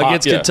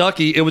against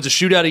Kentucky. It was a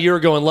shootout a year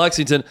ago in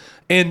Lexington.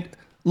 And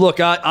look,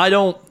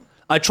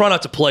 I try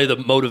not to play the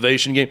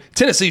motivation game.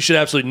 Tennessee should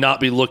absolutely not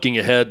be looking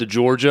ahead to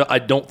Georgia. I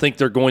don't think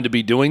they're going to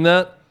be doing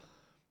that.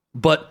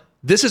 But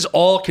this is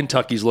all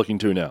Kentucky's looking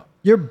to now.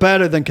 You're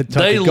better than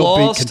Kentucky. Beat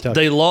Kentucky.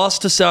 They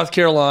lost to South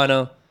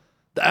Carolina.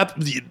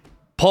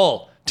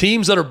 Paul,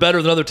 teams that are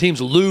better than other teams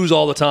lose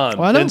all the time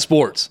in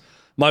sports.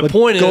 My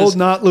point is,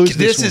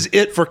 this is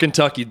it for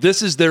Kentucky.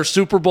 This is their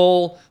Super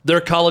Bowl,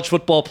 their college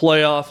football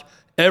playoff,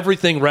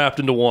 everything wrapped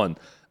into one.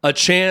 A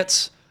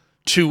chance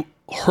to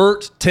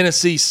hurt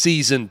Tennessee's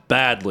season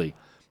badly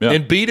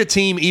and beat a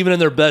team even in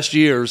their best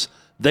years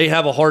they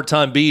have a hard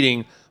time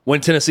beating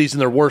when Tennessee's in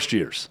their worst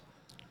years.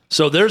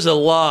 So there's a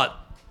lot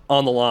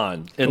on the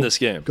line in this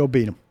game. Go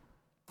beat them.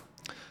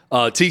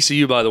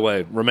 TCU, by the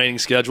way, remaining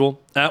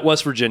schedule, at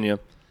West Virginia,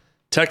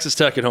 Texas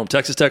Tech at home.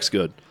 Texas Tech's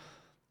good.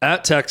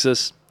 At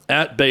Texas,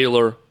 at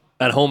Baylor,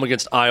 at home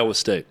against Iowa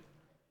State.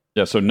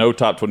 Yeah, so no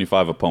top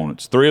 25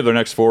 opponents. 3 of their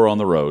next 4 are on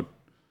the road,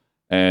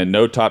 and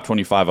no top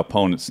 25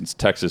 opponents since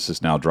Texas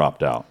has now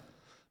dropped out.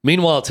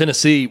 Meanwhile,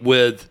 Tennessee,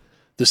 with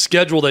the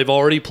schedule they've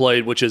already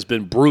played, which has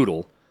been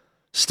brutal,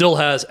 still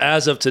has,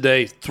 as of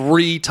today,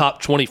 3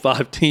 top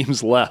 25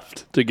 teams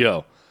left to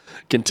go.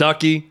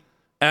 Kentucky,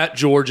 at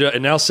Georgia,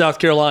 and now South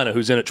Carolina,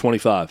 who's in at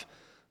 25.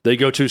 They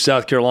go to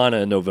South Carolina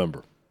in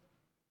November.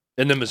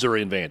 And then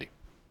Missouri and Vandy.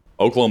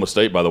 Oklahoma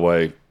State, by the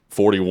way,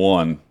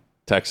 41,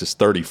 Texas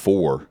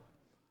 34.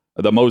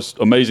 The most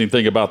amazing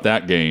thing about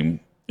that game,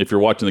 if you're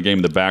watching the game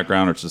in the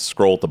background or it's a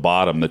scroll at the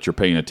bottom that you're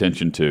paying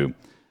attention to,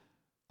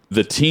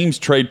 the teams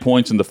trade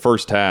points in the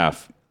first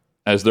half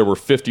as there were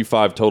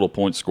 55 total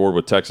points scored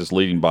with Texas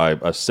leading by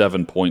a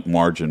 7-point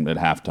margin at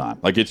halftime.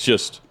 Like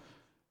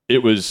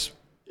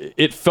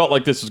it felt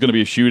like this was going to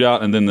be a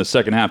shootout, and then the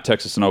second half,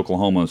 Texas and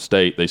Oklahoma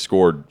State, they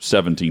scored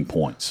 17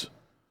 points.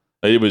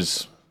 It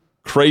was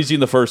crazy in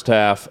the first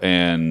half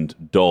and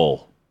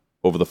dull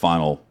over the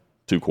final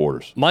 2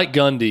 quarters. Mike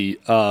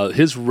Gundy,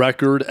 his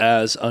record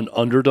as an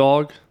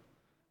underdog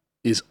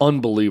is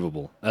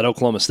unbelievable at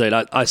Oklahoma State.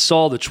 I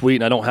saw the tweet,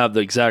 and I don't have the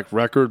exact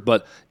record,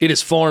 but it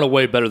is far and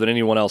away better than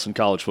anyone else in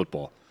college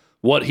football.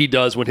 What he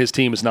does when his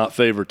team is not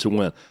favored to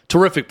win.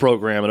 Terrific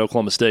program at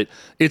Oklahoma State.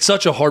 It's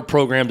such a hard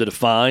program to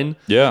define.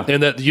 Yeah.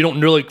 And that you don't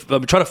really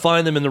try to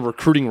find them in the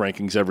recruiting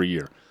rankings every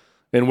year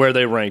and where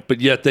they rank.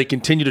 But yet they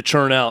continue to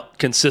churn out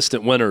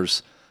consistent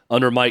winners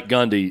under Mike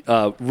Gundy.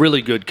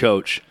 Really good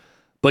coach.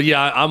 But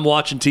yeah, I'm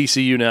watching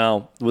TCU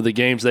now with the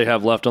games they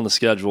have left on the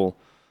schedule.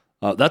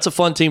 That's a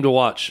fun team to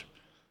watch.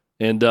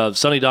 And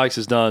Sonny Dykes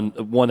has done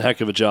one heck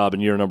of a job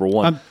in year number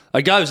 1.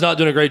 A guy who's not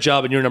doing a great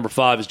job in year number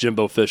 5 is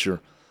Jimbo Fisher.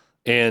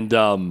 And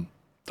I'm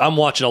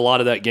watching a lot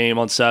of that game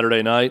on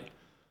Saturday night.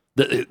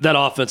 That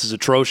offense is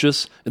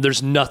atrocious, and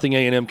there's nothing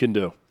A&M can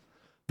do.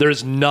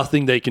 There's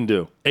nothing they can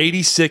do.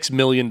 $86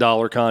 million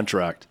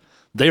contract.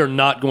 They are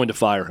not going to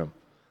fire him.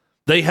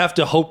 They have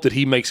to hope that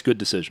he makes good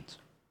decisions.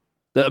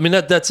 I mean,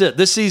 that's it.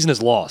 This season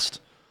is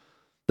lost.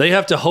 They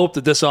have to hope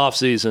that this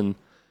offseason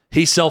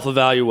he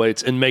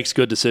self-evaluates and makes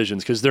good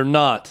decisions because they're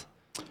not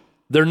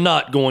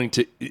going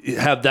to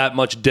have that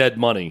much dead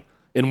money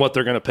in what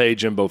they're going to pay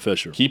Jimbo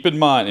Fisher. Keep in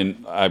mind,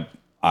 and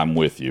I'm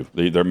with you.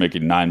 They're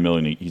making $9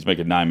 million. He's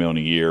making $9 million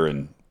a year,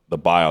 and the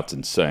buyout's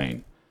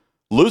insane.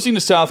 Losing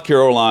to South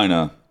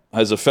Carolina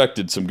has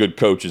affected some good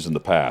coaches in the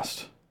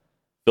past.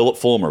 Philip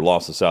Fulmer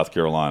lost to South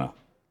Carolina,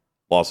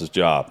 lost his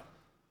job.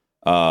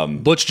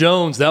 Butch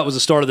Jones, that was the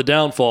start of the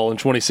downfall in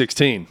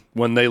 2016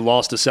 when they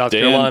lost to South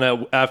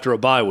Carolina after a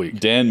bye week.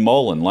 Dan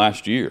Mullen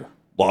last year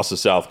lost to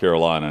South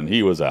Carolina, and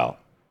he was out.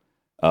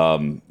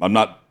 I'm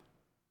not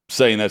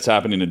saying that's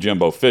happening to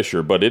Jimbo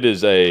Fisher, but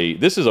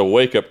this is a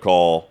wake-up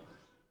call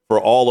for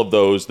all of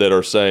those that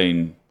are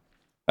saying,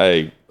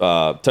 hey,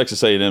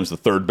 Texas A&M is the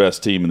 3rd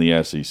best team in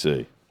the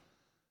SEC.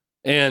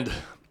 And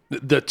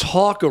the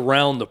talk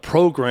around the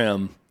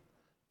program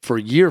for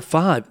year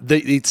 5,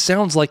 it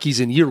sounds like he's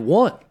in year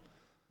 1.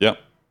 Yeah,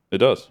 it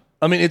does.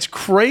 I mean, it's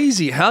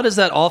crazy. How does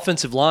that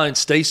offensive line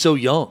stay so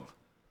young?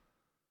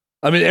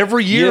 I mean,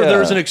 every year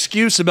there's an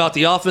excuse about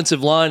the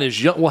offensive line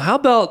is young. Well, how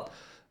about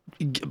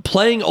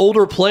playing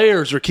older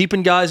players or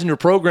keeping guys in your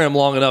program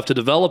long enough to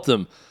develop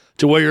them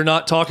to where you're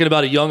not talking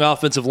about a young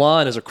offensive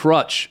line as a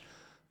crutch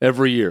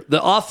every year?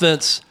 The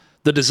offense,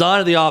 the design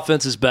of the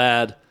offense is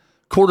bad.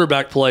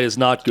 Quarterback play is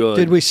not good.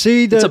 Did we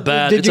see It's a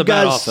bad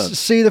offense.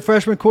 See the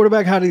freshman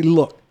quarterback? How did he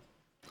look?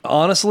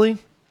 Honestly,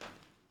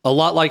 a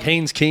lot like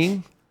Haynes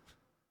King.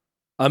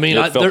 I mean,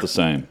 it felt the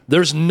same.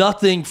 There's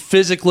nothing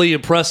physically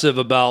impressive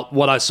about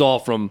what I saw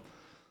from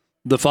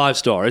the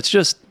 5-star.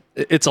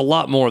 It's a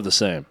lot more of the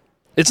same.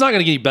 It's not going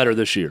to get any better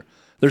this year.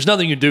 There's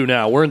nothing you can do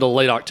now. We're into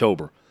late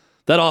October.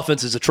 That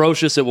offense is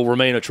atrocious. It will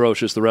remain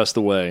atrocious the rest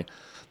of the way.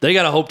 They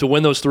got to hope to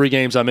win those 3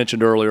 games I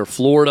mentioned earlier: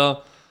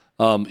 Florida,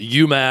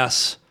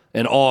 UMass,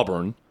 and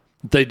Auburn.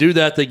 They do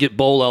that, they get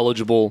bowl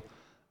eligible.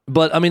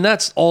 But, I mean,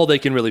 that's all they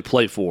can really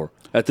play for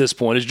at this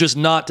point, is just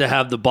not to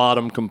have the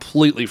bottom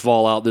completely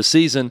fall out this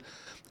season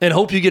and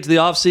hope you get to the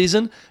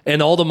offseason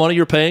and all the money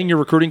you're paying your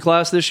recruiting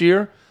class this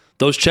year,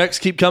 those checks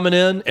keep coming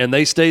in and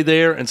they stay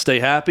there and stay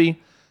happy.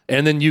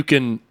 And then you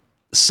can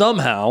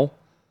somehow,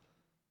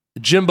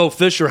 Jimbo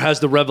Fisher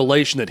has the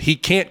revelation that he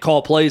can't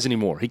call plays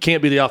anymore. He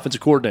can't be the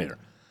offensive coordinator.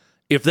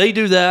 If they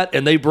do that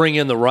and they bring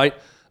in the right,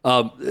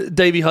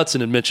 Davey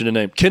Hudson had mentioned a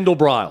name, Kendall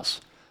Briles.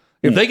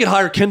 If they could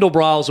hire Kendall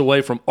Briles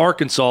away from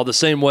Arkansas the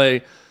same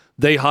way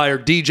they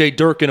hired DJ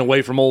Durkin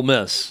away from Ole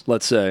Miss,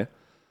 let's say,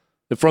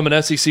 from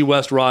an SEC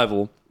West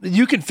rival,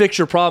 you can fix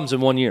your problems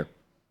in 1 year.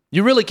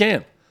 You really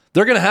can.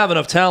 They're going to have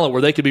enough talent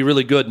where they could be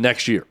really good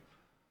next year.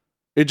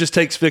 It just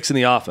takes fixing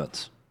the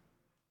offense.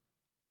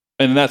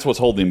 And that's what's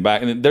holding him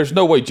back. And there's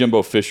no way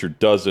Jimbo Fisher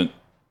doesn't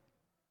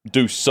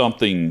do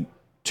something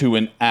to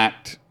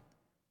enact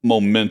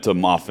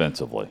momentum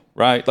offensively,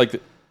 right?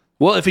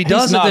 Well, if he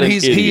doesn't, then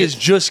he is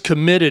just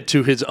committed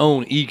to his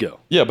own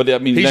ego. Yeah, but I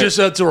mean, it's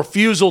a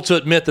refusal to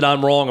admit that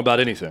I'm wrong about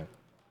anything.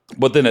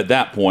 But then at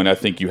that point, I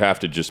think you have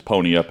to just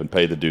pony up and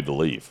pay the dude to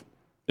leave,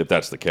 if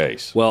that's the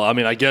case. Well, I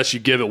mean, I guess you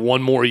give it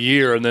one more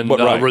year and then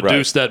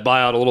reduce that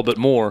buyout a little bit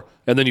more,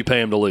 and then you pay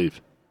him to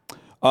leave.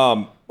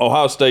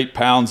 Ohio State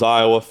pounds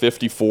Iowa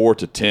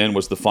 54-10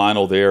 was the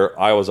final there.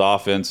 Iowa's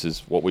offense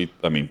is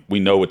we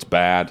know it's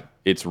bad.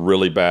 It's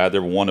really bad.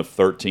 They're 1 of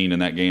 13 in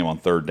that game on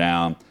third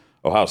down.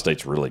 Ohio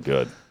State's really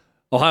good.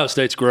 Ohio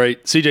State's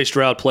great. C.J.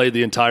 Stroud played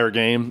the entire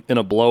game in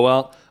a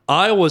blowout.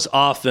 Iowa's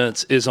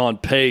offense is on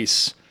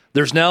pace.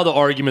 There's now the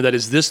argument that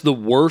is this the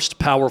worst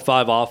Power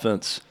 5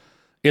 offense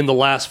in the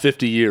last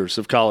 50 years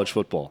of college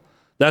football?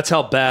 That's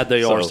how bad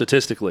they are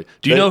statistically.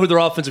 Do you know who their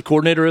offensive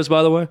coordinator is,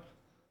 by the way?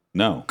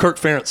 No. Kirk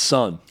Ferentz'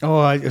 son. Oh,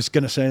 I was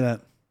going to say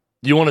that.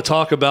 You want to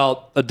talk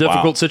about a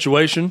difficult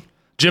situation?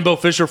 Jimbo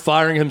Fisher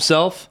firing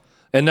himself,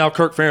 and now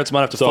Kirk Ferentz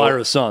might have to fire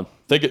his son.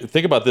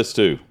 Think about this,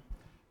 too.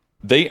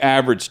 They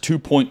averaged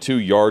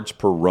 2.2 yards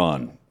per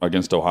run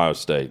against Ohio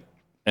State,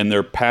 and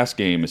their pass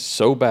game is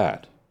so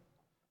bad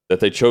that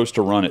they chose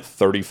to run it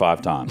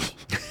 35 times.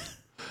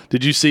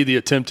 Did you see the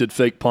attempted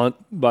fake punt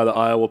by the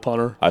Iowa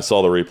punter? I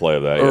saw the replay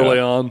of that early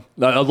on.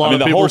 A lot of people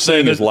the whole were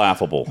saying thing is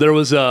laughable. There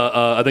was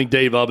I think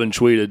Dave Ubben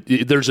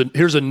tweeted.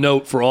 Here's a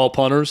note for all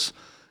punters.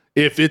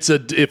 If it's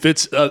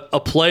a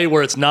play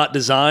where it's not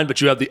designed,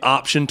 but you have the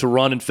option to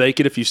run and fake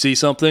it if you see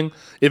something,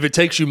 if it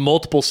takes you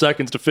multiple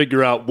seconds to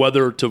figure out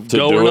whether to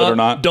go or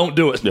not, don't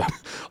do it. Yeah.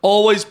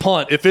 Always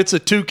punt. If it's a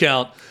 2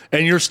 count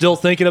and you're still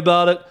thinking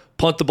about it,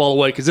 punt the ball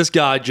away, because this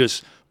guy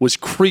just was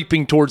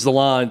creeping towards the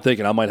line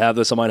thinking, I might have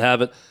this, I might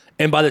have it.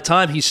 And by the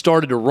time he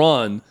started to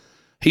run,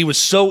 he was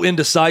so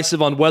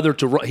indecisive on whether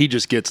to run, he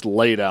just gets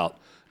laid out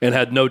and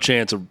had no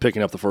chance of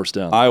picking up the first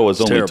down.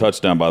 Iowa's only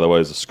touchdown, by the way,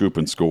 is a scoop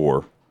and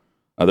score.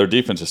 Their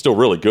defense is still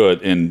really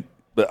good, and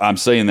I'm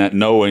saying that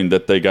knowing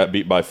that they got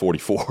beat by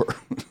 44.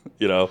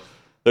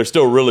 They're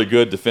still really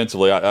good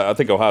defensively. I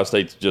think Ohio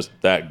State's just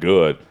that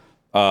good.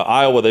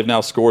 Iowa, they've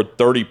now scored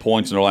 30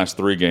 points in their last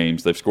 3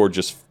 games. They've scored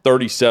just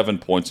 37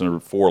 points in their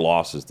 4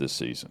 losses this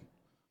season.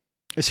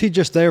 Is he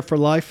just there for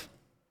life?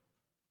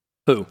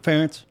 Who?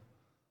 Ferentz?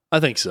 I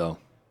think so.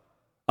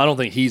 I don't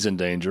think he's in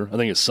danger. I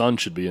think his son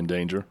should be in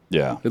danger.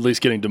 Yeah. At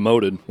least getting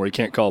demoted where he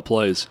can't call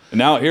plays. And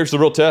now here's the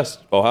real test.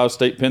 Ohio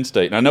State, Penn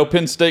State. And I know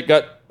Penn State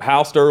got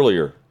housed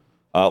earlier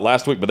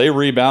last week, but they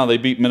rebounded.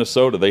 They beat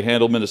Minnesota. They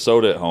handled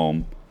Minnesota at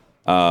home.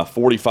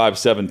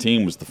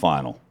 45-17 was the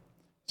final.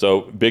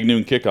 So big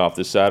noon kickoff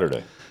this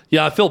Saturday.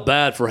 Yeah, I feel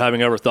bad for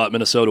having ever thought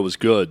Minnesota was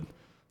good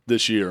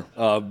this year.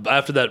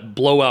 After that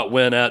blowout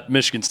win at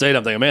Michigan State,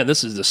 I'm thinking, man,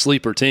 this is the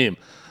sleeper team.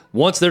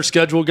 Once their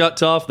schedule got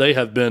tough, they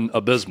have been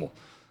abysmal.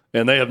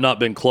 And they have not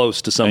been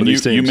close to some of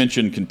these teams. You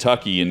mentioned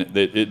Kentucky and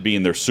it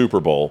being their Super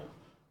Bowl.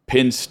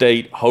 Penn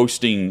State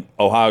hosting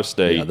Ohio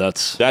State. Yeah,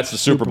 that's the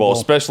Super Bowl,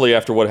 especially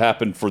after what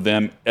happened for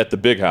them at the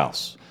Big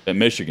House at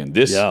Michigan.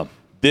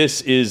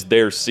 This is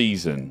their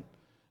season.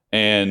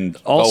 And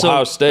also,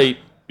 Ohio State,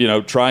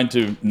 trying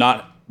to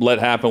not let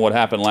happen what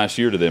happened last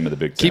year to them in the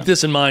Big Ten. Keep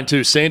this in mind,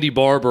 too. Sandy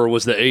Barber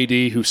was the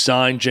AD who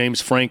signed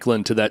James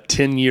Franklin to that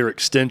 10-year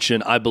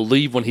extension, I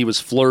believe, when he was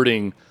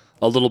flirting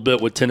a little bit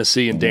with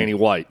Tennessee and Danny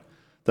White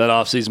that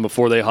offseason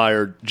before they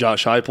hired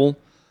Josh Heupel.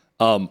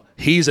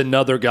 He's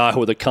another guy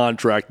with a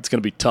contract that's going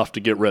to be tough to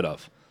get rid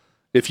of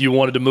if you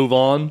wanted to move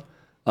on.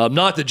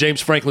 Not that James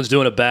Franklin's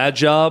doing a bad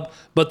job,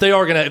 but they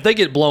are going to, if they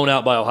get blown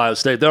out by Ohio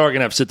State, they are going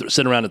to have to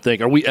sit around and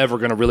think, are we ever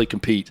going to really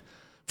compete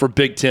for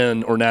Big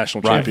Ten or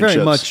national championships?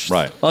 Very much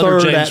under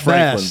third James at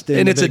Franklin. best.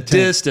 And it's a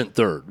distant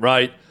third,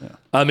 right? Yeah.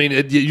 I mean,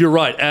 you're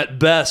right, at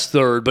best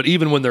third, but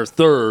even when they're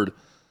third,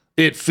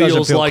 it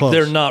feels like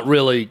they're not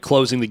really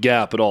closing the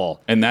gap at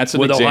all. And that's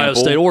an with example, Ohio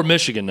State or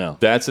Michigan now.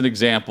 That's an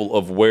example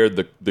of where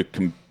the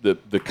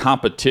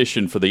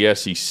competition for the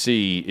SEC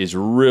is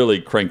really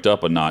cranked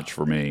up a notch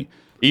for me.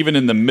 Even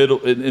in the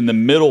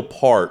middle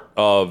part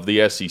of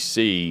the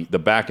SEC, the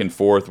back and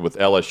forth with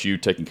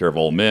LSU taking care of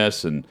Ole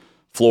Miss and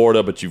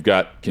Florida, but you've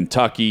got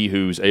Kentucky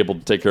who's able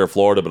to take care of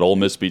Florida, but Ole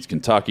Miss beats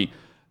Kentucky.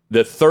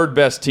 the third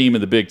best team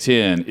in the Big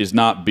Ten is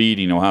not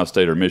beating Ohio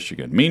State or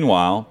Michigan.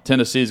 Meanwhile,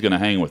 Tennessee is going to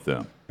hang with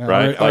them.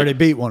 Right? Already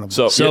beat one of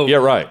them. So yeah,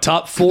 right.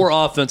 Top 4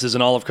 offenses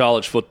in all of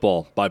college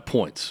football by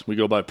points. We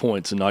go by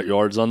points and not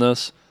yards on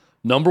this.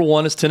 Number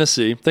 1 is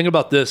Tennessee. Think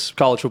about this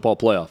college football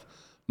playoff.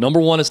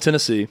 Number 1 is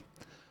Tennessee.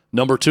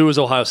 Number 2 is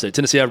Ohio State.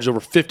 Tennessee averages over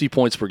 50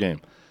 points per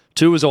game.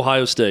 2 is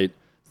Ohio State.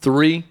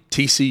 3,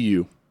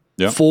 TCU.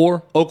 Yep.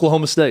 4,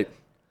 Oklahoma State.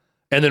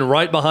 And then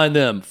right behind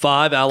them,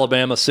 5,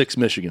 Alabama, 6,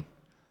 Michigan.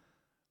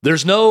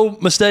 There's no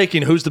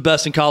mistaking who's the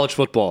best in college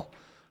football.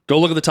 Go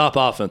look at the top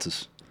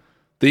offenses.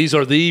 These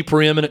are the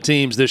preeminent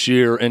teams this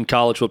year in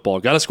college football.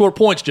 Got to score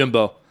points,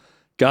 Jimbo.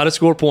 Got to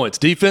score points.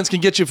 Defense can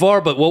get you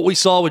far, but what we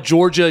saw with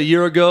Georgia a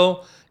year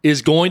ago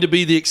is going to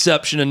be the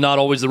exception and not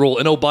always the rule.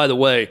 And, oh, by the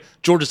way,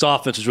 Georgia's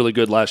offense was really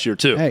good last year,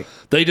 too. Hey.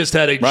 They just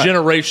had a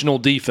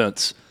generational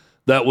defense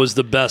that was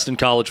the best in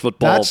college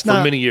football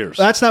for many years.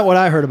 That's not what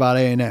I heard about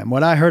A&M.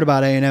 What I heard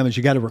about A&M is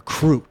you got to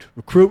recruit,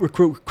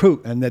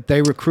 and that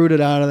they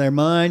recruited out of their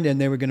mind, and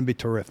they were going to be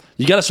terrific.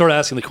 You got to start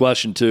asking the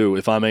question, too,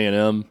 if I'm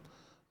A&M,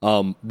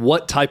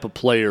 what type of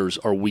players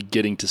are we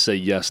getting to say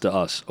yes to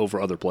us over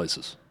other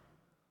places?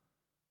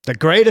 The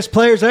greatest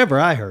players ever,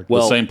 I heard.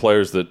 Well, the same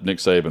players that Nick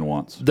Saban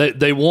wants.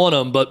 They want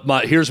them,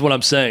 but here's what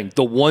I'm saying.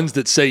 The ones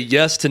that say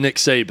yes to Nick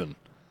Saban,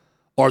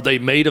 are they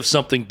made of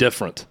something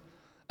different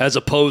as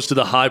opposed to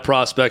the high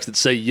prospects that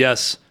say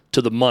yes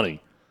to the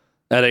money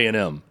at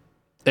A&M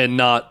and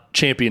not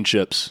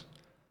championships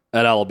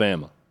at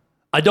Alabama?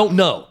 I don't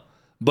know.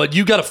 But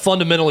you got to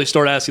fundamentally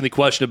start asking the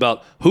question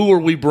about who are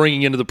we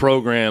bringing into the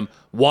program?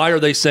 Why are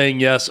they saying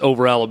yes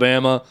over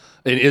Alabama?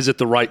 And is it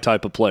the right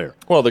type of player?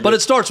 Well, but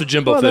it starts with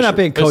Jimbo Fisher. They're not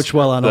being coached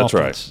well on offense.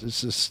 Right.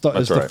 It's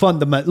the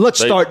fundamental. Let's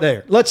start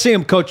there. Let's see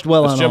them coached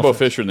well on Jimbo offense.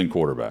 Fisher and then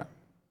quarterback.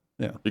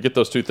 Yeah. You get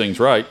those two things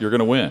right, you're going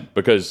to win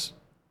because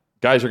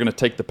guys are going to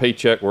take the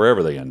paycheck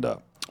wherever they end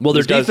up. Well,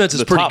 their defense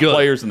is pretty good. The top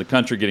players in the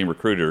country getting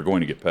recruited are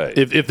going to get paid.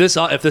 If this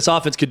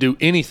offense could do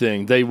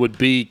anything, they would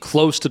be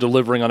close to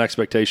delivering on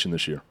expectation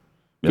this year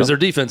because their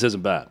defense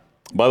isn't bad.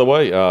 By the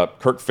way,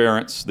 Kirk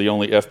Ferentz, the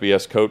only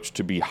FBS coach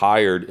to be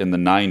hired in the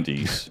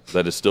 90s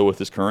that is still with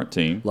his current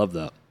team. Love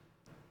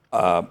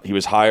that. He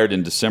was hired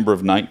in December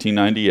of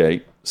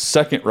 1998.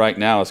 Second right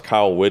now is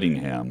Kyle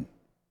Whittingham.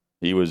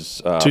 He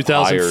was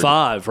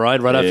 2005,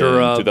 right? Right after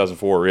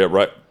 2004,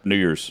 right, New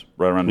Year's,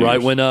 right around New Year's.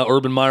 Right when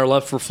Urban Meyer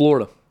left for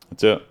Florida.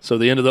 That's it. So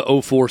the end of the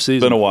 2004 season.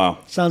 It's been a while.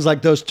 Sounds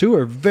like those two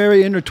are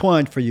very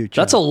intertwined for you,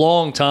 Chad. That's a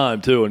long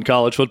time, too, in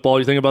college football.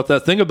 You think about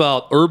that. Think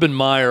about Urban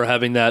Meyer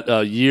having that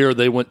year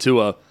they went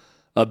to a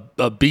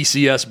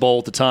BCS bowl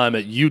at the time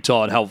at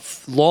Utah and how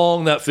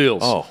long that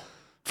feels. Oh.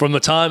 From the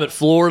time at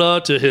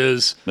Florida to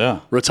his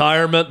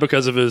retirement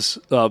because of his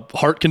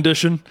heart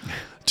condition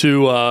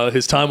to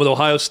his time with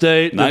Ohio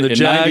State and the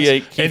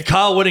Jags. And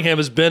Kyle Whittingham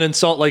has been in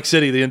Salt Lake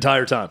City the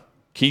entire time.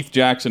 Keith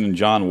Jackson and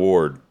John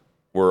Ward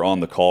were on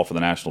the call for the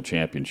national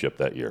championship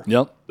that year.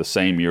 Yep. The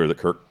same year that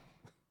Kirk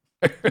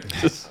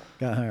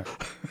got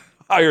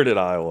hired at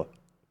Iowa.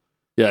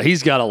 Yeah,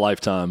 he's got a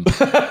lifetime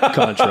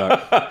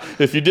contract.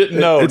 If you didn't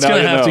know, it's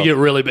going to have to get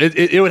really –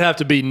 it would have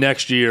to be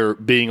next year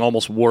being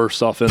almost worse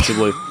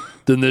offensively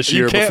than this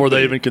year before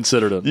they even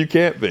considered it. You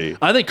can't be.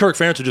 I think Kirk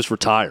Ferentz would just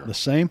retire. The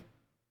same?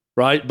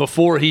 Right?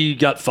 Before he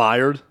got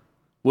fired,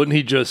 wouldn't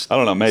he just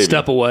maybe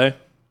step away?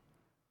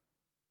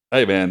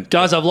 Hey, man.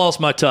 Guys, I've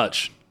lost my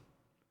touch.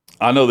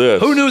 I know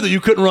this. Who knew that you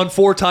couldn't run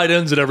 4 tight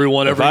ends at every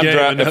game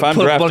and if I'm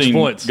put a bunch of drafting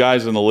points?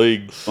 Guys in the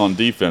league on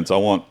defense, I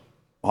want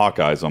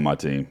Hawkeyes on my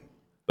team.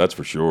 That's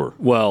for sure.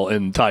 Well,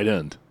 and tight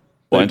end.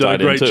 Well, They've done a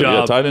great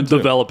job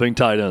developing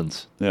tight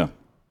ends. Yeah.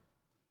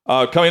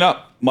 Coming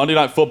up, Monday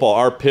Night Football,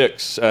 our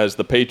picks as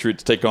the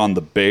Patriots take on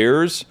the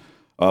Bears.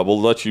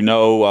 We'll let you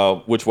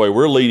know which way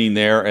we're leaning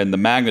there and the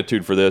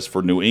magnitude for this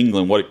for New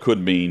England, what it could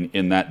mean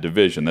in that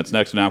division. That's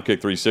next on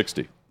Outkick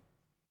 360.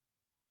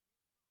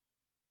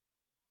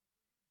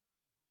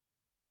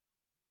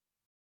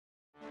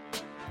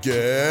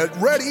 Get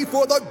ready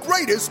for the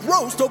greatest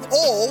roast of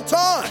all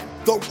time,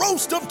 the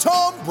Roast of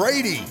Tom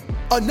Brady,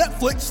 a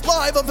Netflix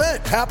live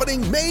event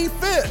happening May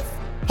 5th.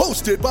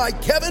 Hosted by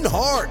Kevin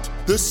Hart,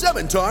 the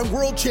 7-time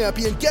world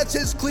champion gets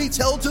his cleats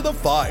held to the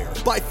fire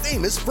by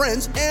famous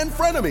friends and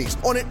frenemies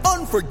on an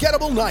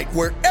unforgettable night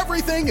where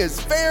everything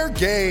is fair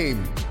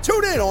game.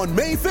 Tune in on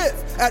May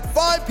 5th at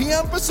 5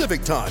 p.m.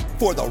 Pacific time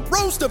for the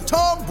Roast of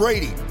Tom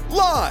Brady,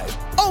 live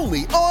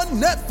only on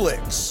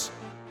Netflix.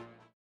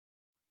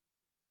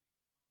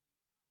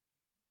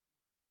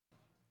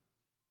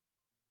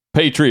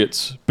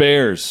 Patriots,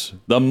 Bears,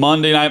 the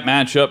Monday night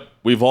matchup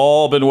we've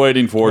all been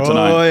waiting for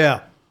tonight. Oh,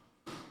 yeah.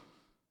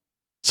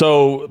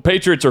 So,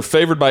 Patriots are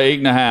favored by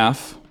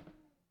 8.5.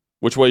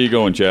 Which way are you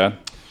going, Chad?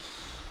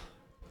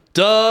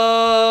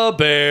 The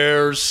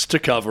Bears to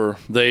cover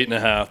the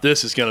 8.5.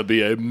 This is going to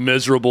be a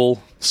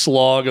miserable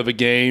slog of a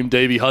game.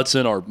 Davey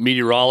Hudson, our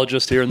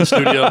meteorologist here in the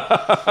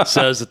studio,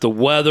 says that the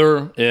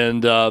weather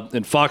in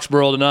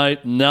Foxborough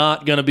tonight,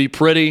 not going to be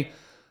pretty.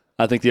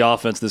 I think the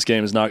offense in this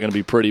game is not going to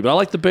be pretty, but I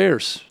like the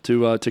Bears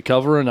to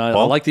cover, and I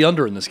like the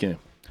under in this game.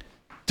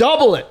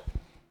 Double it.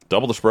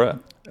 Double the spread.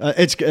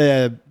 It's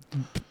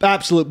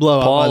absolute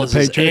blowout Paul by the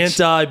is Patriots.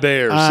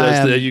 Anti-Bears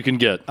as that you can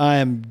get. I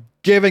am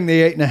giving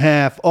the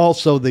 8.5.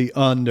 Also the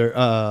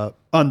under.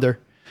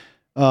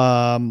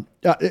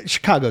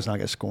 Chicago's not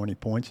going to score any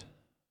points.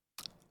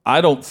 I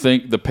don't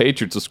think the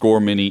Patriots will score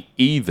many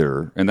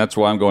either, and that's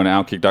why I'm going to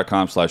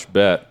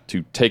Outkick.com/bet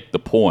to take the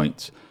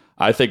points.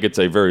 I think it's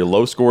a very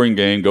low-scoring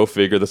game. Go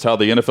figure. That's how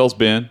the NFL's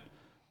been.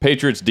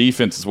 Patriots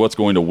defense is what's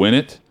going to win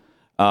it.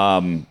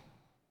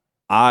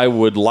 I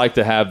would like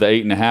to have the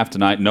 8.5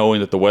 tonight,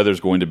 knowing that the weather's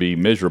going to be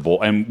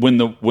miserable. And when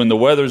the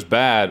weather's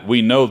bad,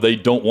 we know they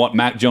don't want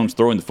Mac Jones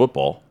throwing the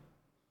football.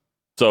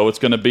 So it's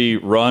going to be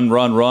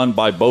run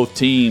by both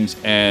teams,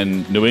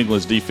 and New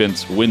England's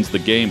defense wins the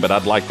game, but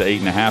I'd like the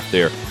 8.5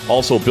 there.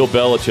 Also, Bill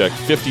Belichick,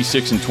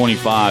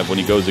 56-25 when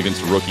he goes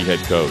against a rookie head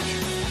coach.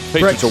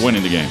 Patriots are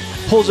winning the game.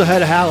 Pulls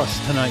ahead of Hallis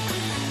tonight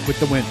with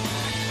the win.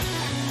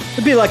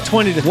 It'd be like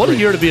 20-3. What a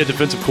year to be a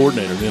defensive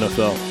coordinator in the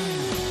NFL.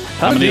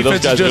 How many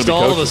defenses just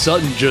all of a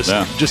sudden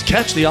just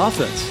catch the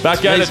offense?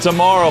 Back at it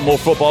tomorrow. More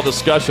football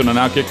discussion on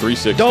Outkick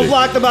 360. Don't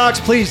lock the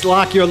box. Please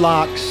lock your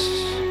locks.